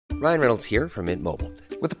Ryan Reynolds here from Mint Mobile.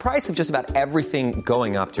 With the price of just about everything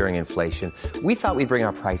going up during inflation, we thought we'd bring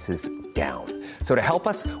our prices down. So to help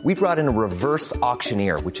us, we brought in a reverse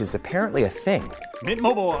auctioneer, which is apparently a thing. Mint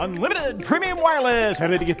Mobile Unlimited Premium Wireless. How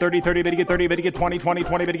to get 30, 30, bit to get 30, bit to get 20, 20,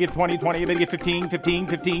 20, bit to get 20, 20, bit to get 15, 15,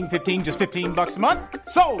 15, 15, just $15 a month?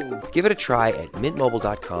 Sold! Give it a try at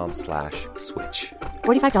mintmobile.com/switch.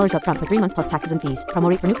 $45 up front for 3 months plus taxes and fees. Promo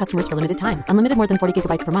rate for new customers for limited time. Unlimited more than 40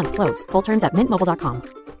 gigabytes per month. Slows full terms at mintmobile.com.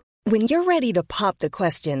 When you're ready to pop the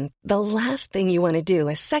question, the last thing you want to do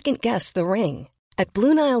is second-guess the ring. At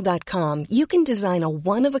BlueNile.com, you can design a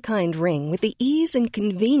one-of-a-kind ring with the ease and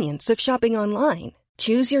convenience of shopping online.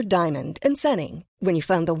 Choose your diamond and setting. When you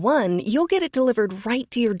find the one, you'll get it delivered right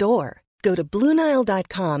to your door. Go to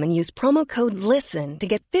BlueNile.com and use promo code LISTEN to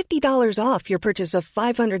get $50 off your purchase of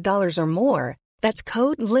 $500 or more. That's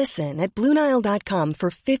code LISTEN at BlueNile.com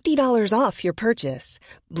for $50 off your purchase.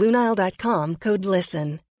 BlueNile.com, code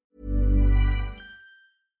LISTEN.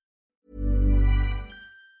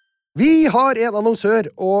 Vi har en annonsør,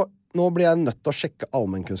 og nå blir jeg nødt til å sjekke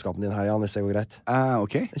allmennkunnskapen din her, Jan, hvis det går greit.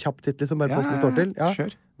 Ok. En kjapp titt liksom, bare på hvordan det står til. Ja.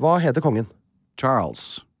 Kjør. Hva heter kongen?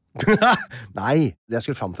 Charles. Nei, det jeg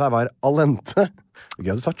skulle fram til her var Allente.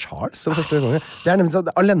 Gøy, du sa Charles som første konge. Det er nemlig sånn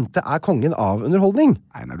at Allente er kongen av underholdning.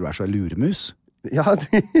 Nei, når du er så luremus. Ja,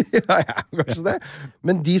 kanskje det.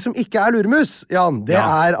 Men de som ikke er luremus, Jan, det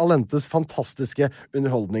er Allentes fantastiske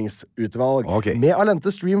underholdningsutvalg. Ok. Med Allente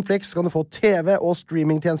Streamflex kan du få TV og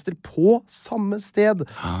streamingtjenester på samme sted.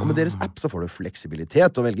 Og med deres app så får du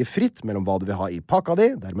fleksibilitet og velge fritt mellom hva du vil ha i pakka di.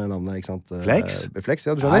 Dermed navnet, ikke sant? Flex? Flex,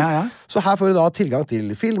 ja, du skjønner. Ja. Så her får du da tilgang til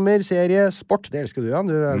filmer, serie, sport. Det elsker du, Jan.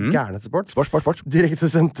 Du er gæren etter sport. Sport.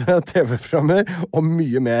 Direktesendte TV-programmer og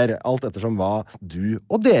mye mer. Alt ettersom hva du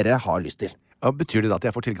og dere har lyst til. Betyr det da at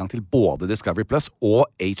jeg får tilgang til både Discovery Plus og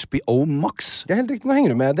HBO Max? Ja, helt riktig, nå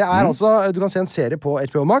henger du med. Det er altså, du kan se en serie på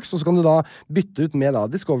HBO Max, og så kan du da bytte ut med da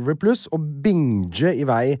Discovery Plus og binge i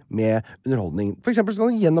vei med underholdning. For eksempel så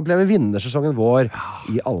kan du gjenoppleve vinnersesongen vår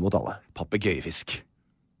i Alle mot alle. Papegøyefisk.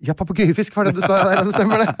 Ja, papegøyefisk var det du sa der, det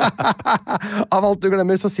stemmer det. Av alt du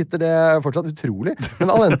glemmer, så sitter det fortsatt utrolig. Men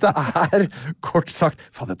Allente er, kort sagt,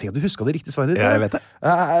 faen, jeg tenker at du husker det riktige svaret ditt. Ja, jeg vet det.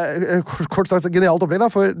 Kort sagt, genialt opplegg da,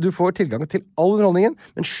 for du får tilgang til all underholdningen,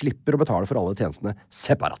 men slipper å betale for alle tjenestene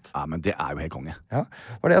separat. Ja, men det er jo helt konge. Ja,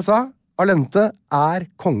 var det jeg sa. Allente er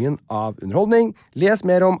kongen av underholdning. Les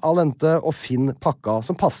mer om Allente og finn pakka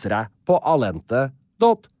som passer deg på allente.no.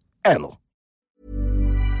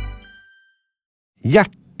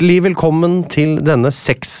 Hjertelig velkommen til denne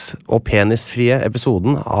sex- og penisfrie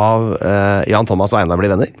episoden av Jan Thomas og Einar blir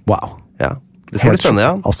venner. Wow. Ja, det skal bli spennende,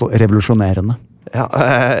 Jan. Altså revolusjonerende. Ja,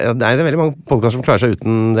 nei, det er veldig mange podcaster som klarer seg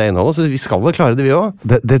uten det innholdet, så vi skal vel klare det, vi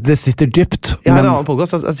også. Det sitter dypt. Ja, men... en annen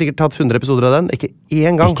podcast har sikkert tatt 100 episoder av den. Ikke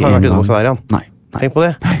én gang har vært undervokset der, Jan. Nei. Tenk på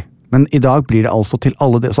det. Nei. Men i dag blir det altså til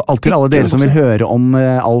alle dere, så til alle dere som vil høre om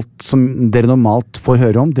alt som dere normalt får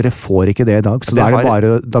høre om. Dere får ikke det i dag, så da kan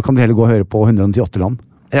dere heller gå og høre på 198 land.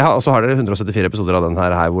 Ja, og så har dere 174 episoder av den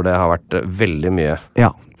her hvor det har vært veldig mye.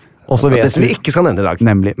 Ja. Og så vet det som vi ikke skal nevne i dag.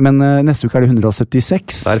 Nemlig. Men neste uke er det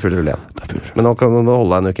 176. Da er det full rull igjen. Men nå kan du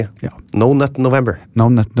holde deg en uke. Ja. No Nut November. No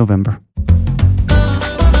Nut November.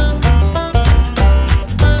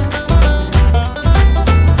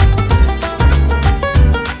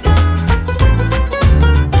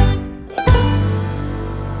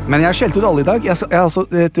 Men jeg har skjelt ut alle i dag. Jeg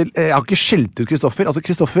har ikke skjelt ut Kristoffer. Altså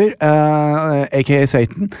Kristoffer, a.k.a.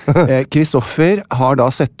 Satan. Kristoffer har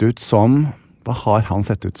da sett ut som... Hva har han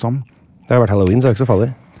sett ut som? Det har vært Halloween, så er det ikke så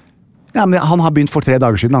farlig. Ja, men han har begynt for 3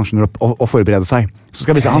 dager siden å forberede seg. Så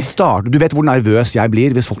skal vi se, han starter... Du vet hvor nervøs jeg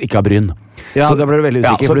blir hvis folk ikke har bryn. Ja, så da blir du veldig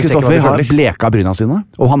usikker. Ja, så Kristoffer har bleka bryna sine,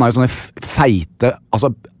 og han har jo sånne feite...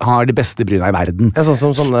 Altså, han har de beste bryna i verden. Ja,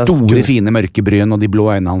 sånne store, fine, mørke bryn, og de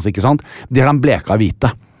blå øynene hans, ikke sant? De har han bleka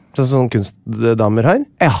hvite. Sånn kunstdamer her?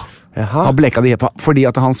 Ja. Jaha. Han bleka de fordi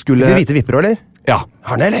at han skulle... De hvite vipper, eller? Ja.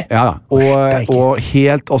 Har han, eller? Ja, og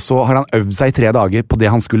så har han øvd seg i 3 dager på det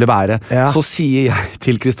han skulle være. Ja. Så sier jeg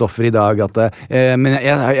til Kristoffer i dag at men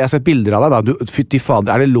jeg har sett bilder av deg da. Fytti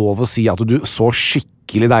fader, er det lov å si at du så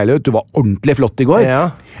skikkelig deilig ut? Du var ordentlig flott i går.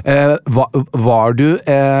 Ja.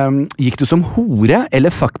 Gikk du som hore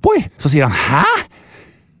eller fuckboy? Så sier han, hæ?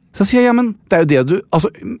 Så sier jeg, ja, men det er jo det du...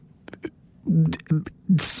 Altså...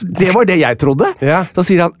 Det var det jeg trodde. Ja. Så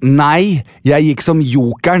sier han, nei, jeg gikk som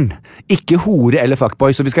jokeren, ikke hore eller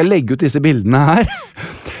fuckboy, så vi skal legge ut disse bildene her.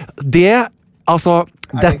 Det, altså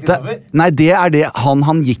dette, nei, det er det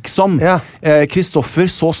han gikk som. Ja. Kristoffer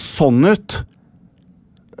så sånn ut.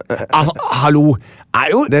 Altså, hallo,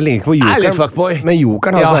 er jo det ligger ikke på jokeren, fuckboy. Men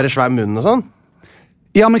jokeren har så svær munn og sånn.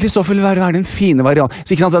 Ja, men Kristoffer vil være den fine variant.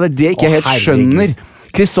 Så ikke sant, det er det ikke jeg helt skjønner.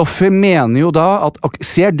 Kristoffer mener jo da at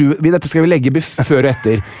ser du, dette skal vi legge før og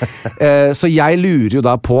etter. Så jeg lurer jo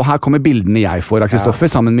da på, her kommer bildene jeg får av Kristoffer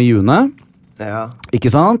sammen med June. Ja.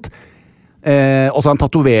 Ikke sant? Og så har han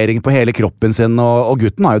tatovering på hele kroppen sin, og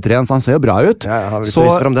gutten har jo trent, så han ser jo bra ut. Ja, har vi lyst til å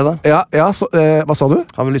vise frem det da? Ja, så, hva sa du?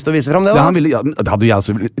 Har vi lyst til å vise frem det da? Det hadde jeg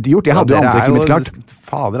også gjort, jeg hadde jo antrekket mitt klart.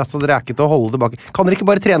 Fader, altså, dere er ikke til å holde tilbake. Kan dere ikke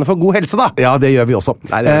bare trene for god helse da? Ja, det gjør vi også.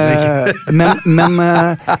 Nei, det gjør vi ikke.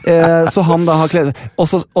 Så han da har kledd og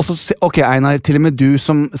så, ok Einar, til og med du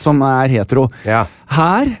som er hetero. Ja.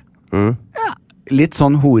 Her, litt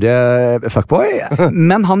sånn hore-fuckboy,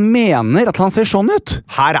 men han mener at han ser sånn ut.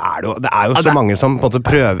 Her det er jo så mange som på en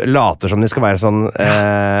måte later som de skal være sånn,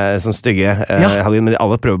 sånn stygge, men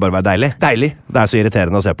alle prøver bare å være deilig. Det er så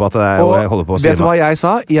irriterende å se på at jeg holder på å si det. Vet du hva jeg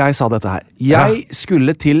sa? Jeg sa dette her. Jeg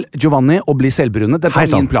skulle til Giovanni og bli selvbrunnet. Dette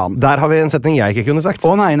var min plan. Der har vi en setning jeg ikke kunne sagt.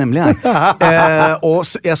 Nei, nemlig og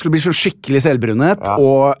jeg skulle bli så skikkelig selvbrunnet,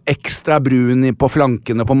 og ekstra brun på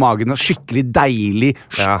flankene på magen, og skikkelig deilig,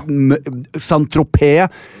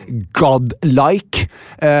 godlike,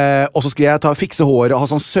 og så skulle jeg fikse håret og ha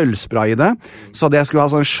sånn sølvspray i det, så jeg skulle ha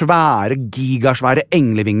sånne gigasvære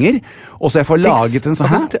englevinger, og så jeg får laget en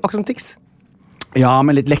sånn akkurat som Tix. Ja,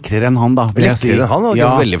 men litt lekkrere enn han da, vil jeg si. Lekkrere enn han?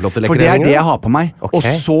 Ja, veldig flotte lekkrere. For det er det jeg har på meg. Okay. Og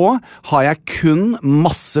så har jeg kun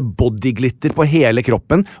masse bodyglitter på hele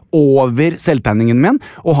kroppen over selvpanningen min,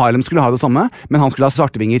 og Harlem skulle ha det samme, men han skulle ha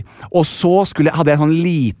svarte vinger. Og så hadde jeg sånn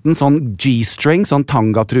liten sånn G-string, sånn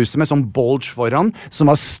tangatruse med sånn bulge foran,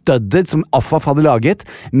 som var studded, som Affaf hadde laget,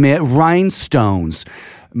 med rhinestones.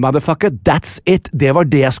 Motherfucker, that's it. Det var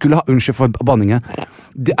det jeg skulle ha. Unnskyld for banningen.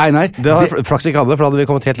 Einar. Det var flaks ikke hadde, for da hadde vi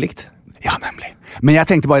kommet helt likt. Ja, nemlig. Men jeg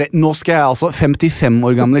tenkte bare, nå skal jeg altså 55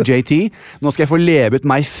 år gamle JT, nå skal jeg få leve ut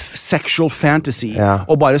my sexual fantasy,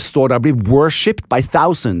 og bare stå der og bli worshipped by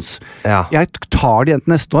thousands. Jeg tar det igjen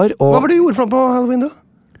til neste år, og... Hva var det du gjorde for på Halloween, da?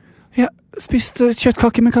 Jeg spiste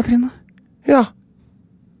kjøttkake med Katrine. Ja,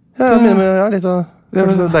 litt av... Det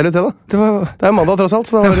var deilig til, da. Det er mandag, tross alt,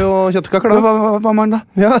 så da var det jo kjøttkaker, da. Hva mandag?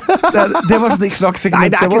 Ja. det var snikksnakk-segmentet vårt. Nei,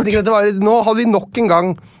 det er ikke snikksnakk. Nå hadde vi nok en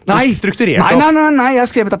gang strukturert opp. Nei, jeg har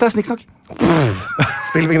skrevet at det er snikksnakk.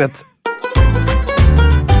 Spill vignett.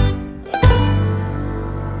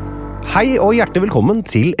 Hei og hjertelig velkommen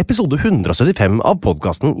til episode 175 av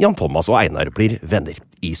podcasten Jan Thomas og Einar blir venner.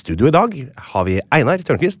 I studio i dag har vi Einar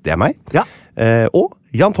Tørnquist, det er meg, og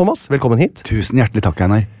Jan Thomas, velkommen hit. Tusen hjertelig takk,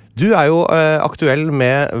 Einar. Du er jo aktuell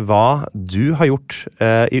med hva du har gjort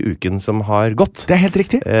i uken som har gått. Det er helt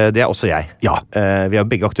riktig. Det er også jeg. Ja. Vi er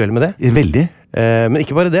begge aktuelle med det. Veldig. Men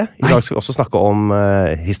ikke bare det. I dag skal vi også snakke om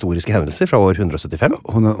historiske hendelser fra år 175.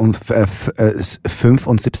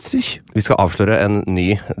 75. Vi skal avsløre en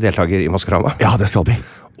ny deltaker i Maskorama. Ja, det skal vi.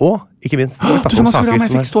 Og ikke minst skal vi snakke om saker som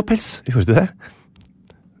jeg fikk ståpels. Gjorde du det?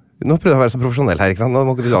 Nå prøvde jeg å være så profesjonell her, ikke sant? Nå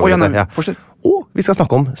må ikke du avgjøre det. Og vi skal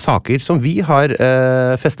snakke om saker som vi har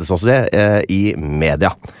festet oss ved i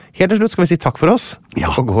media. Helt til slutt skal vi si takk for oss,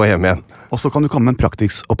 og gå hjem igjen. Og så kan du komme med en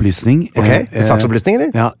praktisk opplysning. Ok, saksopplysning,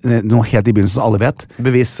 eller? Ja, noe helt i begynnelsen, alle vet.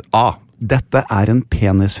 Bevis A. Dette er en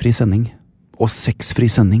penisfri sending. Og sexfri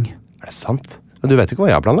sending. Er det sant? Men du vet jo ikke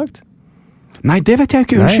hva jeg har planlagt. Nei, det vet jeg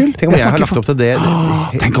ikke, unnskyld. Tenk om jeg har lagt opp til det.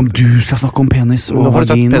 Tenk om du skal snakke om penis og nå har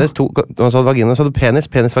vagina. Penis 2, nå sa du vagina, så sa du penis,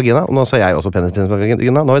 vagina, og nå sa jeg også penis,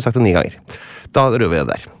 vagina. Nå har vi sagt det 9 ganger. Da røver vi det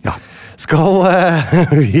der. Ja. Skal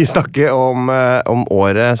vi snakke om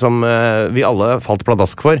året som vi alle falt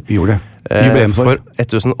pladask for? Vi gjorde det. Jubileumsår. For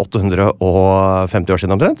 1850 år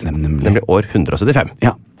siden omtrent. Nemlig år 175.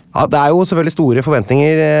 Ja. Ja, det er jo selvfølgelig store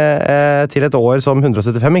forventninger til et år som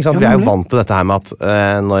 175, ikke sant? Vi er jo vant til dette her med at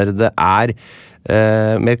når det er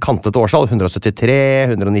mer kantete årstall, 173,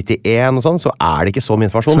 191 og sånn, så er det ikke så mye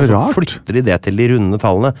informasjon. Så flytter de det til de runde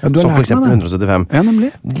tallene, som for eksempel 175. Ja,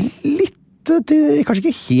 nemlig. Litt, kanskje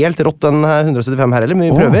ikke helt rått den 175 her, eller,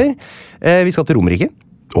 men vi prøver. Vi skal til Romerike.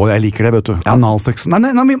 Jeg liker det, vet du. Analsex. Nei,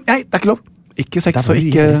 det er ikke lov. Ikke sex og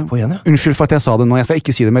ikke... Unnskyld for at jeg sa det nå, jeg skal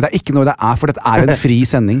ikke si det, men det er ikke noe det er, for dette er en fri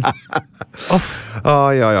sending.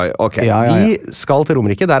 Ok. Vi skal til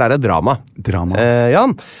Romerike, der er det drama.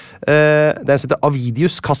 Jan, det er en som heter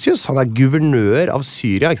Avidius Cassius, han er guvernør av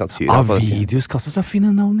Syria, ikke sant? Avidius Cassius er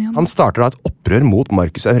fine navn igjen. Han starter da et opprør mot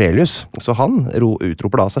Marcus Aurelius, så han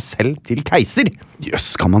utroper da seg selv til keiser.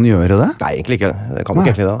 Jøss, kan man gjøre det? Nei, egentlig ikke. Det kan man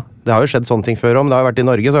ikke egentlig da. Det har jo skjedd sånne ting før om. Det har vært i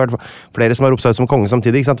Norge, så har det vært flere som har ropt seg ut som konge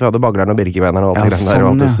samtidig, ikke sant? Vi hadde Bagleren og Birkebeineren og alt det der,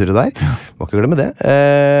 og alt det styret der. Må ikke glemme det.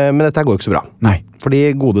 Men dette går jo ikke så bra. Nei.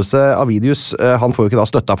 Fordi godeste Avidius, han får jo ikke da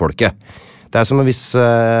støtte av folket. Det er som hvis,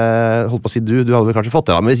 holdt på å si du hadde vel kanskje fått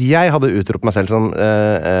det da, men hvis jeg hadde utropt meg selv som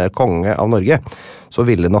konge av Norge, så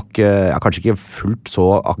ville nok, kanskje ikke fullt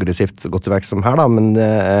så aggressivt gått til verk som her da, men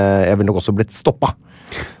jeg ville nok også blitt stoppet.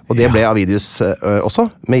 Og det ble Avidius også,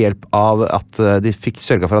 med hjelp av at de fikk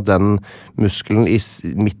sørget for at den muskelen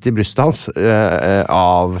midt i brystet hans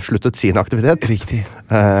avsluttet sin aktivitet. Riktig.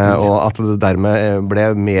 Og at det dermed ble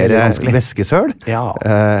mer væskesøl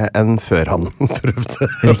enn før han prøvde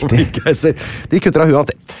å bli keiser. De kutter av huet han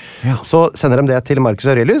til. Ja. Så sender de det til Marcus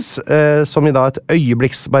Aurelius, som i da et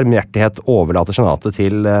øyeblikks barmhjertighet overlater senatet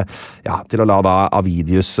til å la da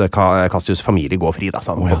Avidius Cassius' familie gå fri. Da,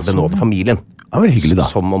 så han måtte benåde familien. Det var hyggelig da.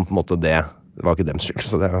 Som om på en måte det var ikke dems skyld,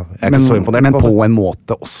 så jeg er ikke så imponert. Men på en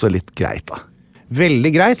måte også litt greit da.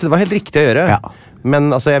 Veldig greit, det var helt riktig å gjøre. Ja.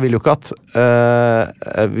 Men altså, jeg vil jo ikke at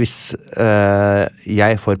hvis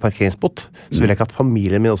jeg får parkeringsbot, så vil jeg ikke at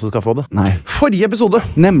familien min også skal få det. Nei. Forrige episode,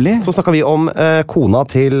 nemlig, så snakket vi om kona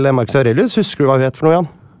til Marcus Aurelius. Husker du hva hun het for noe,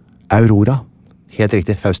 Jan? Aurora. Helt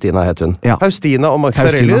riktig, Faustina het hun. Ja. Faustina og Marcus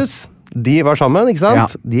Aurelius, de var sammen, ikke sant?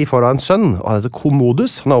 Ja. De får da en sønn, og han heter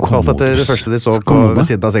Commodus. Han har oppkalt etter det første de så ved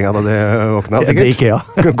siden av senga da de våkna, sikkert. Det er IKEA.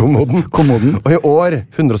 Kommoden. Og i år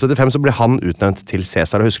 175 så ble han utnevnt til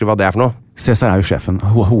Cæsar, og husker du hva det er for noe? Cæsar er jo sjefen,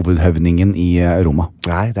 hovedhøvdingen i Roma.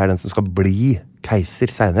 Nei, det er den som skal bli keiser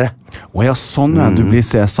senere. Åja, sånn ja, du blir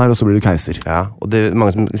Cæsar, og så blir du keiser. Ja, og det er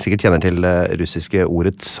mange som sikkert kjenner til russiske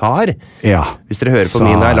ordet tsar. Ja. Hvis dere hører på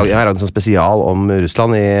min, jeg har laget en sånn spesial om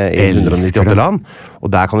Russland i 198 land, og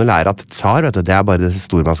der kan du lære at tsar, vet du, det er bare det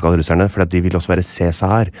stormannskale russerne, for de vil også være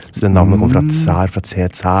Cæsar. Så det navnet kommer fra tsar, fra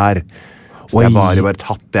tsar. Så det er bare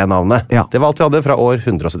tatt det navnet. Ja. Det var alt vi hadde fra år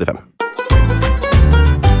 175.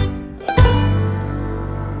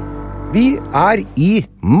 Vi er i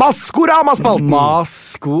Maskorama-spalten!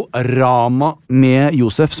 Maskorama med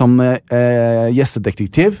Josef som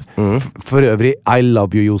gjestedetektiv. For øvrig, I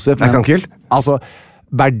love you, Josef. Jeg kan ikke. Altså,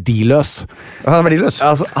 verdiløs. Han er verdiløs?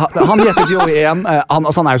 Altså, han gjettet jo en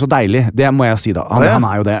han er jo så deilig, det må jeg si da. Han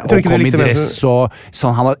er jo det. Og kom i dress, og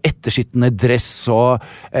sånn, han har etterskittende dress, og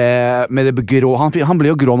med det grå. Han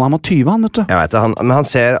ble jo grå når han var 20, han, vet du. Jeg vet det, men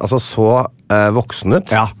han ser altså så voksen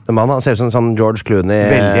ut. Ja. Han ser ut som en sånn George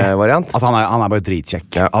Clooney-variant. Altså, han er bare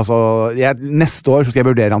dritkjekk. Ja. Altså, neste år så skal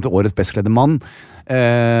jeg vurdere han til årets bestkledde mann.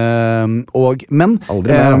 Men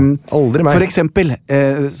aldri mer. For eksempel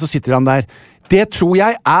så sitter han der. Det tror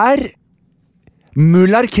jeg er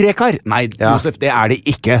Mullar Krekar. Nei, Josef, det er det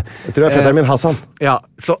ikke. Jeg tror det er fetteren min, Hassan. Ja,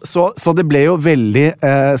 så det ble jo veldig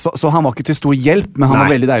så han var ikke til stor hjelp, men han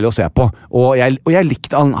var veldig deilig å se på. Og jeg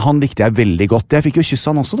likte han likte jeg veldig godt. Jeg fikk jo kysse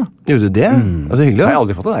han også, da. Gjorde du det? Altså, hyggelig, da. Jeg har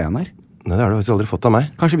aldri fått av deg, Jan her. Nei, det har du faktisk aldri fått av meg.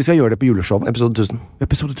 Kanskje vi skal gjøre det på juleshow. Episode 1000.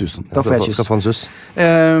 Da får jeg kyss. Skal få en suss.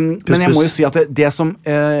 Men jeg må jo si at det som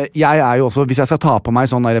jeg er jo også, hvis jeg skal ta på meg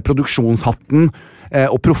sånn der produksjonshatten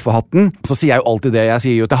og proffehatten, så sier jeg jo alltid det. Jeg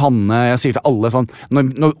sier jo til Hanne, jeg sier til alle sånn,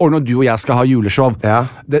 når du og jeg skal ha juleshow,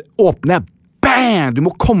 det åpner jeg, bang! Du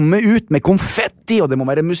må komme ut med konfetti, og det må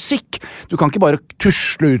være musikk. Du kan ikke bare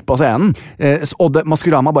tusle ut på scenen. Og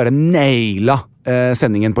Maskorama bare naila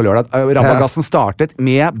sendingen på lørdag. Rabagassen startet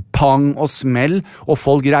med pang og smell, og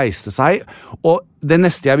folk reiste seg, og det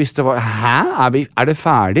neste jeg visste var, er det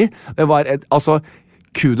ferdig? Det var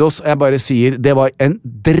kudos, jeg bare sier, det var en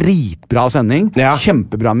dritbra sending,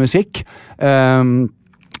 kjempebra musikk.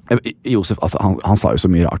 Josef, altså, han sa jo så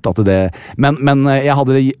mye rart at men jeg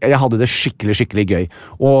hadde det skikkelig, skikkelig gøy.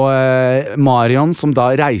 Og Marion, som da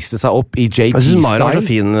reiste seg opp i JP-style. Jeg synes Marion var så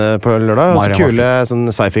fin på lørdag, så kule sånn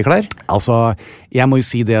sci-fi-klær. Altså, jeg må jo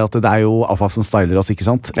si det at det er jo Afaf som styler oss, ikke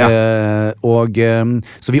sant? Ja.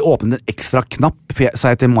 Så vi åpnet en ekstra knapp, for jeg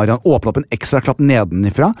sa til Marion, åpne opp en ekstra knapp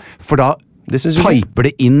nedenifra, for da typer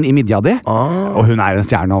det inn i midja di, og hun er en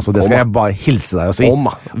stjerne også, det skal jeg bare hilse deg å si.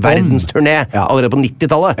 Verdensturné, allerede på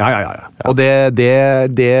 90-tallet. Ja. Og det så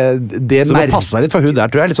det passer litt for hun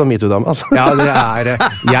der, tror jeg, litt sånn MeToo-dame, altså. Ja, det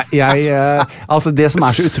er altså det som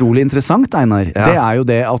er så utrolig interessant, Einar, det er jo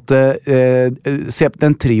det at se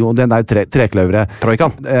den trio, den der trekløvere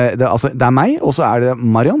Troikan. Det er meg, og så er det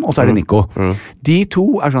Marion, og så er det Nico. De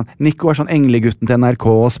to er sånn, Nico er sånn englegutten til NRK,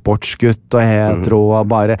 sportsgutt og hetero,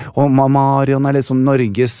 og Marion er liksom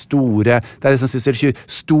Norges store, det er liksom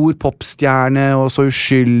stor popstjerne, og så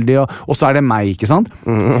uskyldig, og så er det meg, ikke sant?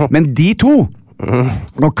 Men de to,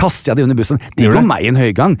 nå kaster jeg de under bussen, de går meg i en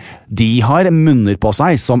høygang. De har munner på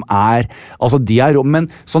seg som altså de er men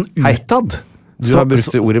sånn utad. Du har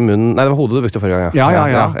brukt ordet i munnen. Nei, det var hodet du brukte forrige gang.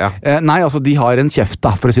 Ja. Nei, altså, de har en kjeft,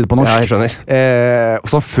 da, for å si det på norsk. Ja, jeg skjønner.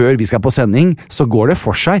 Så før vi skal på sending, så går det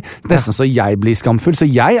for seg. Nesten så jeg blir skamfull. Så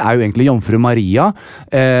jeg er jo egentlig jomfru Maria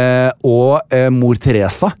og mor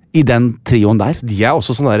Teresa i den trioen der. De er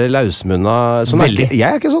også sånne der lausmunna. Veldig. Jeg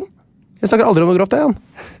er ikke sånn. Jeg snakker aldri om noe grovt, Jan.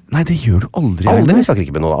 Nei, det gjør du aldri. Jeg snakker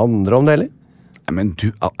ikke med noen andre om det heller. Men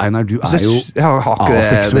du, Einar, du er jo Jeg har ikke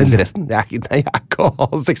aseksuell. det resten. Jeg er ikke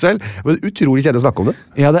aseksuell. Men utrolig kjedelig å snakke om det.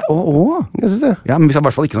 Ja, det, Jeg synes det. Ja, men vi skal i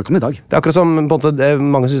hvert fall ikke snakke om det i dag. Det er akkurat som på en måte,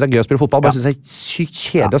 mange synes det er gøy å spille fotball, bare synes det er sykt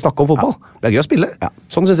kjedelig å snakke om fotball. Det er gøy å spille.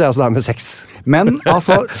 Sånn synes jeg også det er med sex. Men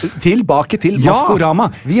altså, tilbake til Ja, Maskorama.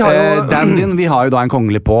 vi har jo- Dandyen, vi har jo da en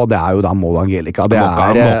kongelig på, det er jo da Maud Angelica. Det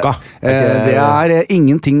Mokka. det er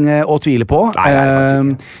ingenting å tvile på.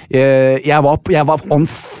 Nei, Jeg var on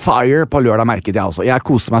fire på lørdag, merket jeg altså. Jeg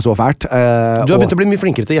koste meg så fælt. Du har begynt å bli mye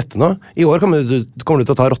flinkere til å gjette nå. I år kommer du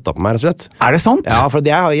til å ta rotta på meg, rett og slett. Er det sant? Ja, for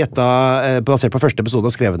jeg har gjettet basert på første episode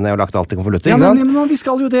og skrevet ned og lagt alt i konvolutter. Ja, ikke sant? men vi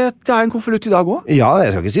skal jo det. Det er en konvolutt i dag også. Ja,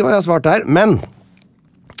 jeg skal ikke si hva jeg har svart der, men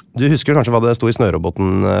du husker kanskje hva det sto i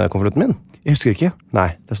Snøroboten-konvolutten min? Jeg husker ikke. Nei,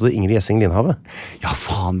 det sto Ingrid Gjessing Lindhave. Ja,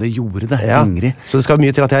 faen, det gjorde det. Ja. Ingrid. Så det skal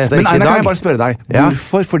mye til at jeg gjetter Men riktig i Einar, kan dag. jeg bare spørre deg, Ja.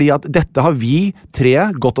 hvorfor? Fordi at dette har vi tre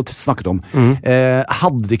gått og snakket om.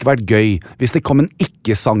 Hadde det ikke vært gøy hvis det kom en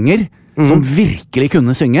ikke-sanger som virkelig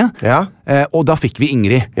kunne synge, Ja. og da fikk vi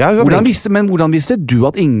Ingrid. Ja, hun var hvordan flink. men hvordan visste du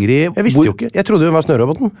at Ingrid Jeg visste jo ikke. Jeg trodde hun var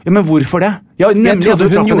Snøroboten. Ja, men hvorfor det? Ja, Jeg nemlig, trodde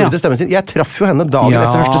du traff hun henne, gjorde det stemmen sin. Jeg traff jo henne dagen Ja.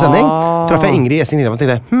 etter første sending. Traff jeg Ingrid Gjessing Lindhave og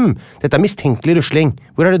tenkte dette er mistenkelig rusling.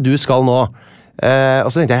 Hvor er det du skal nå?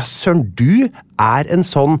 Og så tenkte jeg, søren, du er en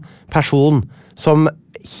sånn person som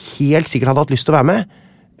helt sikkert hadde hatt lyst til å være med.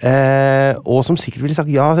 Og som sikkert ville sagt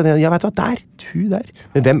ja. Vet du hva, hun der.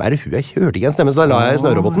 Men hvem er det hun? Jeg hørte ikke en stemme, så da la jeg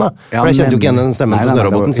Snøroboten, da. Ja, For jeg kjente jo ikke igjen nemlig. den stemmen Nei, til nei, nei,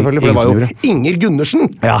 Snøroboten, det var selvfølgelig. For det var ingen jo som Inger Gundersen.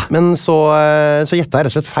 Ja. Men så gjetta jeg rett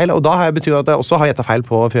og slett feil, og da har jeg betydd at jeg også har gjetta feil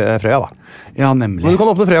på Frøya, da. Ja, Men nemlig. du kan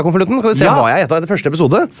åpne Frøya-konvolutten, kan du se Ja. hva jeg gjetta etter første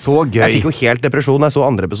episode. Så gøy. Jeg fikk jo helt depresjon da jeg så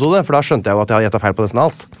andre episode, for da skjønte jeg jo at jeg hadde gjetta feil på nesten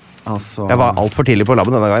alt. Altså... Jeg var altfor tidlig på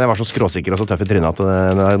labben denne gangen. Jeg var så skråsikker og så tøff i trynet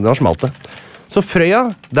at det var smalt det. Så Frøya,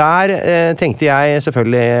 der tenkte jeg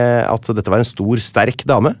selvfølgelig at dette var en stor, sterk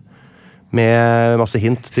dame. Med masse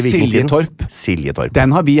hint til vikingtiden. Silje Torp. Silje Torp.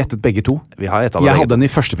 Den har vi gjettet begge to. Vi har gjettet det Jeg begge hadde den i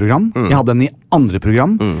første program, jeg hadde den i andre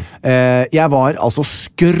program. Jeg var altså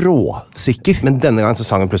skråsikker. Men denne gangen så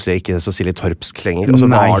sang hun plutselig ikke så Silje Torpsk lenger. Og så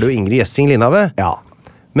Nei. var det jo Ingrid Gjessing Lindhave. Ja.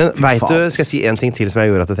 Men vet du, faen. skal jeg si en ting til som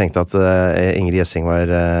jeg gjorde at jeg tenkte at Ingrid Gjessing var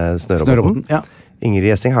Snøroboten? Snøroboten, ja. Ingrid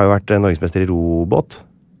Gjessing har jo vært norgesmester i robåt.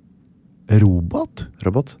 Robot?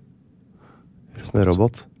 Robot.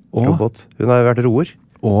 Snørobot. Åh. Robot. Hun har jo vært roer.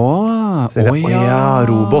 Ja.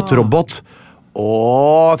 Robot.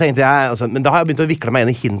 Tenkte jeg. Altså, men da har jeg begynt å vikle meg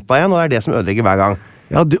inn i hinta igjen, og det er det som ødelegger hver gang.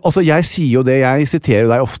 Ja, jeg sier jo det, jeg siterer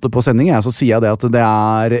deg ofte på sending, så sier jeg det at det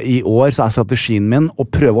er i år så er strategien min å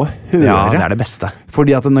prøve å høre. Ja, det er det beste.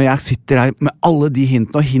 Fordi at når jeg sitter her med alle de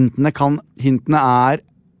hintene, og hintene er,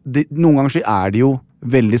 noen ganger så er det jo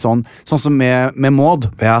veldig sånn som med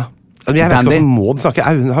Maud. Ja. Jeg vet ikke Dandy. hvordan Maud snakker.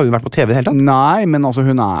 Har hun vært på TV i det hele tatt? Nei, men altså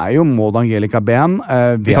hun er jo Maud Angelica Ben.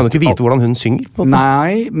 Vi kan jo ikke vite hvordan hun synger. På en måte.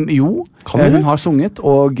 Nei, jo. Kan vi det? Hun har sunget,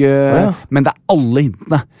 ja. men det er alle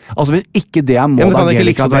hintene. Altså hvis ikke det er Ja, Maud men det kan ikke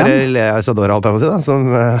like Angelica så være Ben. Lea Isadora, holdt jeg på å si, da, som...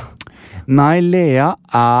 Nei, Lea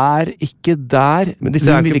er ikke der. Men disse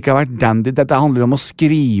Hun er ville ikke- ikke ha vært dandy. Dette handler om å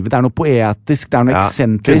skrive. Det er noe poetisk, det er noe Ja,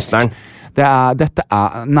 eksentrisk. kunstneren. Nei, det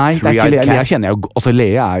er ikke Three-eyed Lea. cat. Lea kjenner jeg jo. Altså,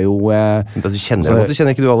 Lea er jo Du kjenner Altså, godt, du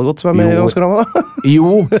kjenner ikke du alle godt som er med i jo. Maskorama?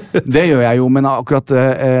 Jo, det gjør jeg jo, men akkurat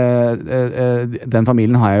den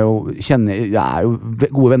familien har jeg jo jeg er jo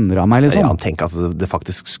gode venner av meg, liksom. Ja, tenk at det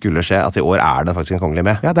faktisk skulle skje, at i år er det faktisk en kongelig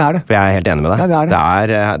med. Ja, det er det. For jeg er helt enig med deg. Ja, det er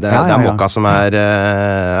det. Det Ja, ja, er ja. Mokka som er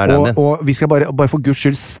den din. Og vi skal bare for Guds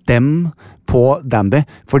skyld stemme på Dandy,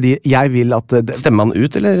 fordi jeg vil at Stemmer man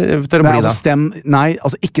ut, eller tør å Nei, bli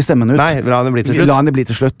altså da? ikke stemmen ut. Nei, la henne bli til slutt. La henne bli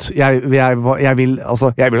til slutt. Jeg vil at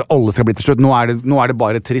alle skal bli til slutt. Nå er det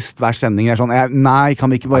bare trist hver sending. Jeg er sånn, nei,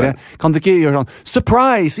 kan vi ikke bare Kan det ikke gjøre sånn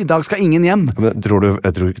Surprise! I dag skal ingen hjem! Men jeg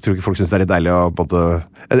tror ikke folk synes det er litt deilig å på en måte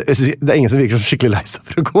jeg synes, det er ingen som virker så skikkelig lei seg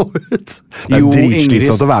for å gå ut. Det er Jo,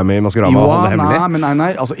 dritslitsomt å være med i Maskorama og holde det hemmelig. Nei, men nei,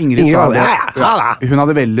 altså Ingrid Ingrid sa var- det. ja. Hun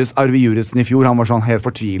hadde Vellus Arve Juritzen i fjor. Han var sånn helt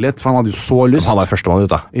fortvilet, for han hadde jo så lyst. Han var førstemann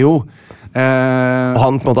ut, da. Jo. Og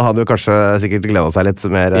han på en måte hadde jo kanskje sikkert gledet seg litt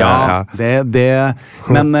mer. Ja,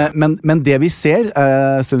 men det vi ser,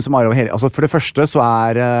 Sum som Are og hele, altså for det første så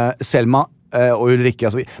er Selma og Ulrikke,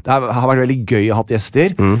 altså, det har vært veldig gøy å ha hatt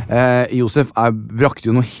gjester. Josef brakte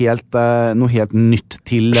jo noe helt nytt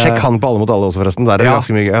til Sjekk han på Alle mot alle også, forresten. Der er det Ja.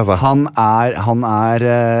 ganske mye gøy. Altså. Han er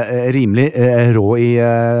rimelig rå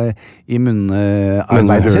i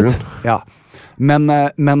munnarbeidet Munnhulen. sitt. Ja. Men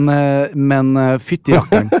fytti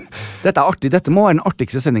rakkeren. Dette er artig. Dette må være den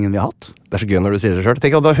artigste sendingen vi har hatt. Det er så gøy når du sier det selv.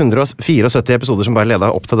 Tenk at det var 174 episoder som bare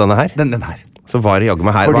ledet opp til denne her. Den her. Så var det jaggu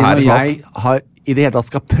meg her. Fordi Hva er når det for noe? jeg har i det hele tatt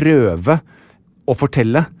skal prøve å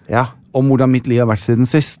fortelle Ja. om hvordan mitt liv har vært siden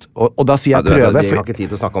sist, og da sier jeg Ja, prøve Vi har ikke tid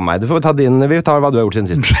til å snakke om meg. Du får ta vi tar hva du har gjort siden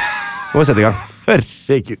sist. Nå må vi sette i gang.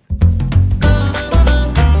 Herregud.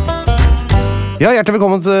 Ja, hjertelig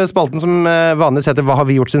velkommen til spalten som vanligvis heter Hva har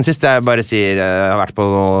vi gjort siden sist? Jeg bare sier, jeg har vært på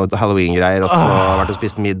noe Halloween-greier, og så har jeg vært og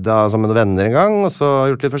spist middag sammen med noen venner en gang, og så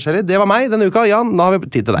gjort litt forskjellig. Det var meg denne uka. Jan, nå har vi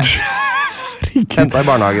tid til deg. Hentet i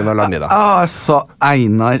barnehagen og lagd middag. Så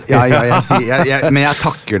Einar. Men jeg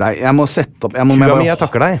takker deg. Jeg må sette opp. Jeg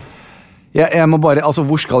takker deg. Jeg må bare, altså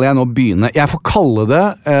hvor skal jeg nå begynne? Jeg får kalle det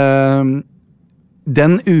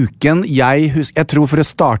den uken jeg husker, jeg tror for å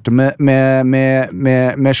starte med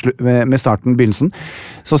starten, begynnelsen,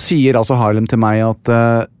 så sier altså Harlem til meg at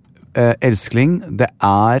elskling, det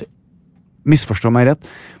misforstå meg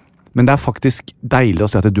rett, men det faktisk deilig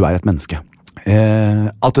å si at du et menneske.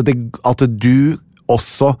 At du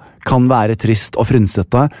også kan være trist og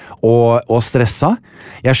frynsete og stressa.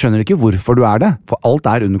 Jeg skjønner ikke hvorfor du det, for alt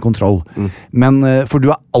under kontroll. Men for du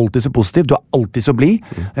alltid så positiv, du alltid så blid,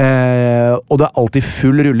 og det alltid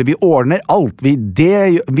full rulle. Vi ordner alt,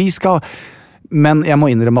 vi skal... Men jeg må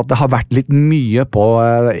innrømme at det har vært litt mye på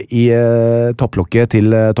i topplokket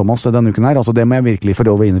til Thomas denne uken her, altså det må jeg virkelig få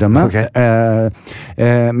lov å innrømme.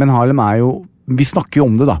 Men Harlem jo... Vi snakker jo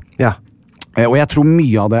om det da. Ja. Og jeg tror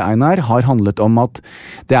mye av det, Einar, har handlet om at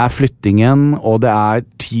det flyttingen, og det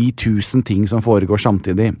 10 000 ting som foregår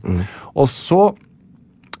samtidig. Og så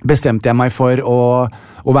bestemte jeg meg for å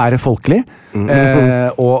være folkelig,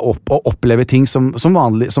 og oppleve ting som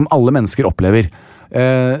alle mennesker opplever.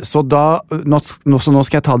 Så nå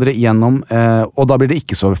skal jeg ta dere igjennom, og da blir det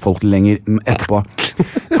ikke så folkelig lenger etterpå.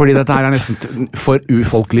 Fordi dette her nesten for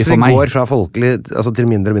ufolkelig for meg. Så vi går fra folkelig altså til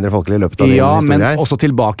mindre og mindre folkelig i løpet av ja, men også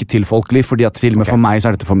tilbake til folkelig, fordi at til og med for meg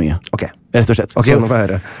så dette for mye. Rett og slett. Nå får jeg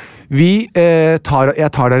høre. Jeg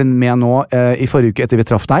tar dere med nå i forrige uke etter vi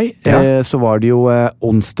traff deg, så var det jo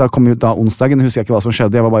onsdag, kom ut da onsdagen, husker jeg ikke hva som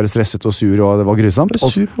skjedde, jeg var bare stresset og sur og det var grusomt.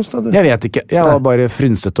 Sur på onsdag, du? Jeg vet ikke, jeg var bare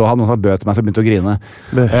frynset og hadde noen som bøt meg så jeg begynte å grine.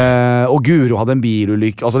 Og Guro hadde en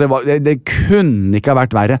bilulykke, altså det kunne ikke ha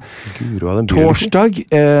vært verre. Guro hadde en bilulykke? Torsdag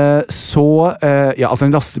altså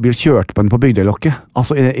en lastebil kjørte på henne på Bygdøylokket,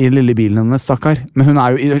 altså i lille bilen hennes, stakkar. Men hun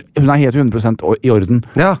helt 100% i orden.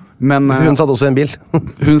 Ja, men hun satt også i en bil.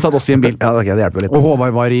 Hun satt også i en bil. Ja, det hjelper litt. Og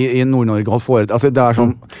Håvard var i Nord-Norge og holdt foredrag. Altså, det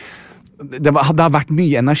sånn... Det har vært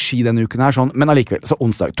mye energi denne uken her, sånn, men allikevel, så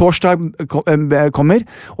onsdag. Torsdag kommer,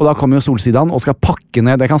 og da kommer jo Solsidan og skal pakke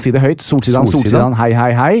ned, jeg kan si det høyt, Solsidan,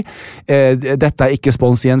 hei. Dette ikke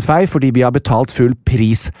spons i en fei, fordi vi har betalt full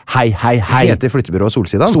pris, hei. Heter flyttebyrået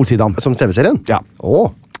Solsidan? Solsidan. Som TV-serien? Ja.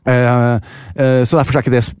 Så derfor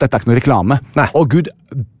dette ikke noe reklame. Nei. Og Gud,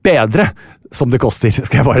 bedre som det koster,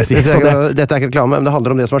 skal jeg bare si. Dette ikke reklame, men det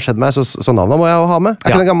handler om det som har skjedd meg, så navnet må jeg ha med.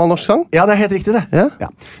 Ikke det en gammel norsk sang? Ja, det helt riktig det. Ja.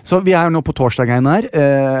 Så vi nå på torsdagen her.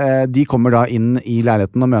 De kommer da inn i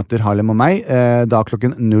leiligheten og møter Harlem og meg, da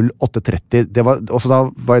klokken 08:30. Da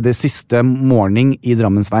var det siste morgen i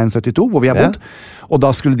Drammensveien 72, hvor vi har bodd, og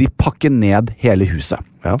da skulle de pakke ned hele huset.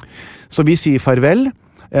 Ja. Så vi sier farvel.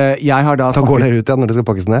 Jeg har da går dere ut igjen når det skal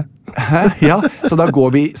pakkes ned? Ja, så da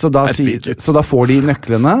får de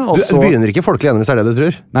nøklene og Du begynner ikke folkelig igjen hvis det du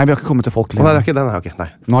tror? Nei, vi har ikke kommet til folkelig. Nei, det ikke den, nei.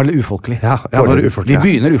 Nå det ufolkelig. Ja, Vi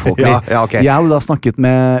begynner ufolkelig. Ja, okay. Jeg har da snakket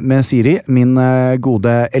med Siri, min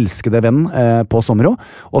gode, elskede venn på Sommero,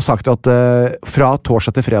 og sagt at fra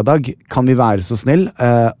torsdag til fredag kan vi være så snill,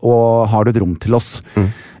 og har du et rom til oss?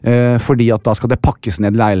 Fordi at da skal det pakkes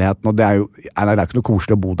ned leiligheten, og det jo ikke noe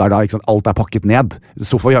koselig å bo der da, ikke sant? Alt pakket ned.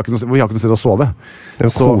 Vi har ikke noe sted å sove. Det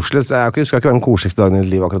koselig, det skal ikke være den koseligste dagen i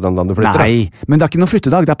livet akkurat den dagen du flytter. Nei, men det ikke noe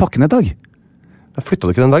flyttedag, det pakke ned dag. Flyttet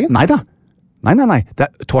du ikke den dagen? Neida. Nei.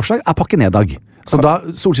 Torsdag pakke ned dag. Så da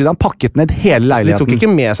Solsidan pakket ned hele leiligheten. Så de tok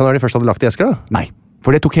ikke med seg når de først hadde lagt i esker da? Nei. For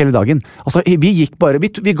det tok hele dagen. Altså,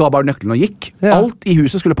 vi ga bare nøkkelen og gikk. Ja. Alt i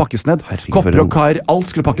huset skulle pakkes ned. Herregud, kopper og kar, alt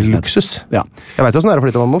skulle pakkes ned. Luksus. Ja. Jeg vet hvordan det å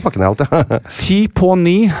flytte, man må pakke ned alt, ja.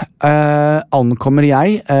 9:10 ankommer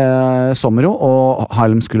jeg Sommero, og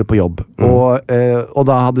Harlem skulle på jobb. Og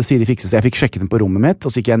da hadde Siri fikset det. Jeg fikk sjekket den på rommet mitt, og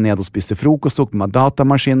så gikk jeg ned og spiste frokost, tok med meg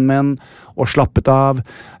datamaskinen min, og slappet av,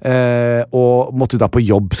 og måtte da på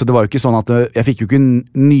jobb. Så det var jo ikke sånn at jeg fikk jo ikke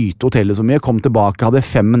nyte hotellet så mye, kom tilbake, hadde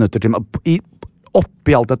 5 minutter til meg.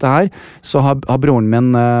 Oppi alt dette her, så har broren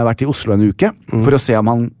min vært i Oslo en uke, for å se om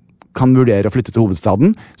han kan vurdere å flytte til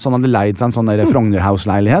hovedstaden. Så han hadde leid seg en sånn der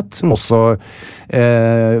Frognerhouse-leilighet, også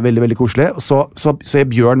veldig, veldig koselig. Så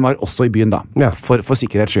Bjørn var også i byen da, for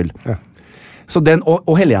sikkerhets skyld. Ja. Så den,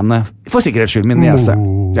 og Helene, for sikkerhets skyld, min niese.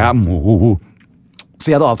 Ja, Så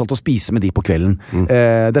jeg hadde avtalt å spise med de på kvelden.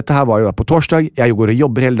 Dette her var jo på torsdag, jeg går og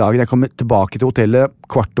jobber hele dagen, jeg kommer tilbake til hotellet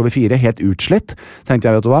 4:15, helt utslitt. Tenkte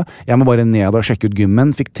jeg, vet du hva, jeg må bare ned og sjekke ut gymmen,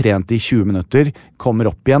 fikk trent i 20 minutter, kommer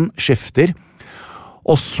opp igjen, skifter,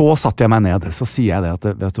 og så satte jeg meg ned, så sier jeg det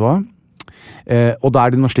at, vet du hva, Og da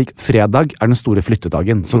det noe slik, fredag den store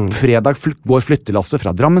flyttedagen. Så fredag går flyttelasset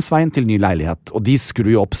fra Drammensveien til ny leilighet, og de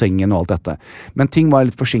skrur jo opp sengen og alt dette. Men ting var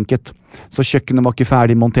litt forsinket, så kjøkkenet var ikke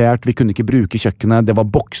ferdig montert, vi kunne ikke bruke kjøkkenet, det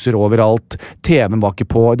var bokser overalt, TV-en var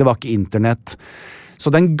ikke på, det var ikke internett. Så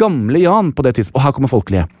den gamle Jan på det tidspunktet, og her kommer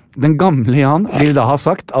folkelige, den gamle Jan vil da ha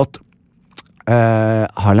sagt at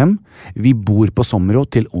Harlem, vi bor på Sommero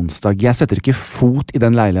til onsdag. Jeg setter ikke fot i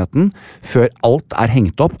den leiligheten før alt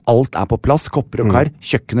hengt opp, alt på plass, kopper og kar,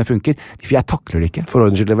 kjøkkenet funker, for jeg takler det ikke. For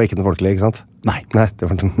ordens skyld, det var ikke den folkelige, ikke sant? Nei, det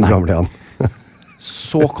var den gamle Jan.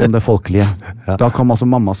 Så kom det folkelige. Da kom altså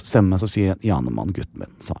mammas stemme, så sier Janemann, gutten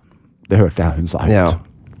min, sa han. Det hørte jeg hun sa høyt.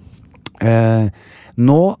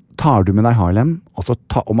 Nå tar du med deg Harlem,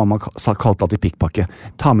 og mamma kalte alltid pikkpakke.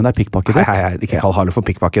 Ta med deg pikkpakket ditt. Hei, ikke kall Harlem for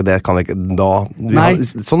pikkpakke, det kan jeg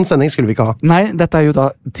ikke, sånn sending skulle vi ikke ha. Nei, dette jo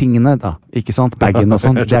da tingene da, ikke sant? Baggen og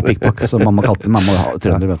sånn, det pikkpakke, som mamma kalte mamma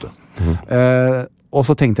trønder, vet du. Og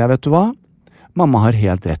så tenkte jeg, vet du hva? Mamma har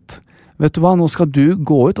helt rett. Vet du hva, nå skal du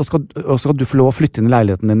gå ut, og skal du få lov å flytte inn i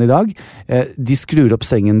leiligheten din i dag. De skrur opp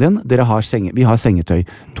sengen din, vi har sengetøy.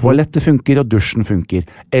 Toalettet funker, og dusjen funker.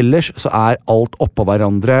 Ellers så alt oppå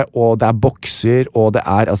hverandre, og det bokser, og det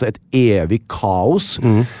altså et evig kaos.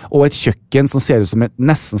 Og et kjøkken som ser ut som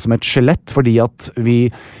nesten som et skjelett, fordi at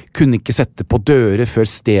vi kunne ikke sette på dører før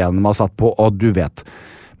stenen var satt på, og du vet.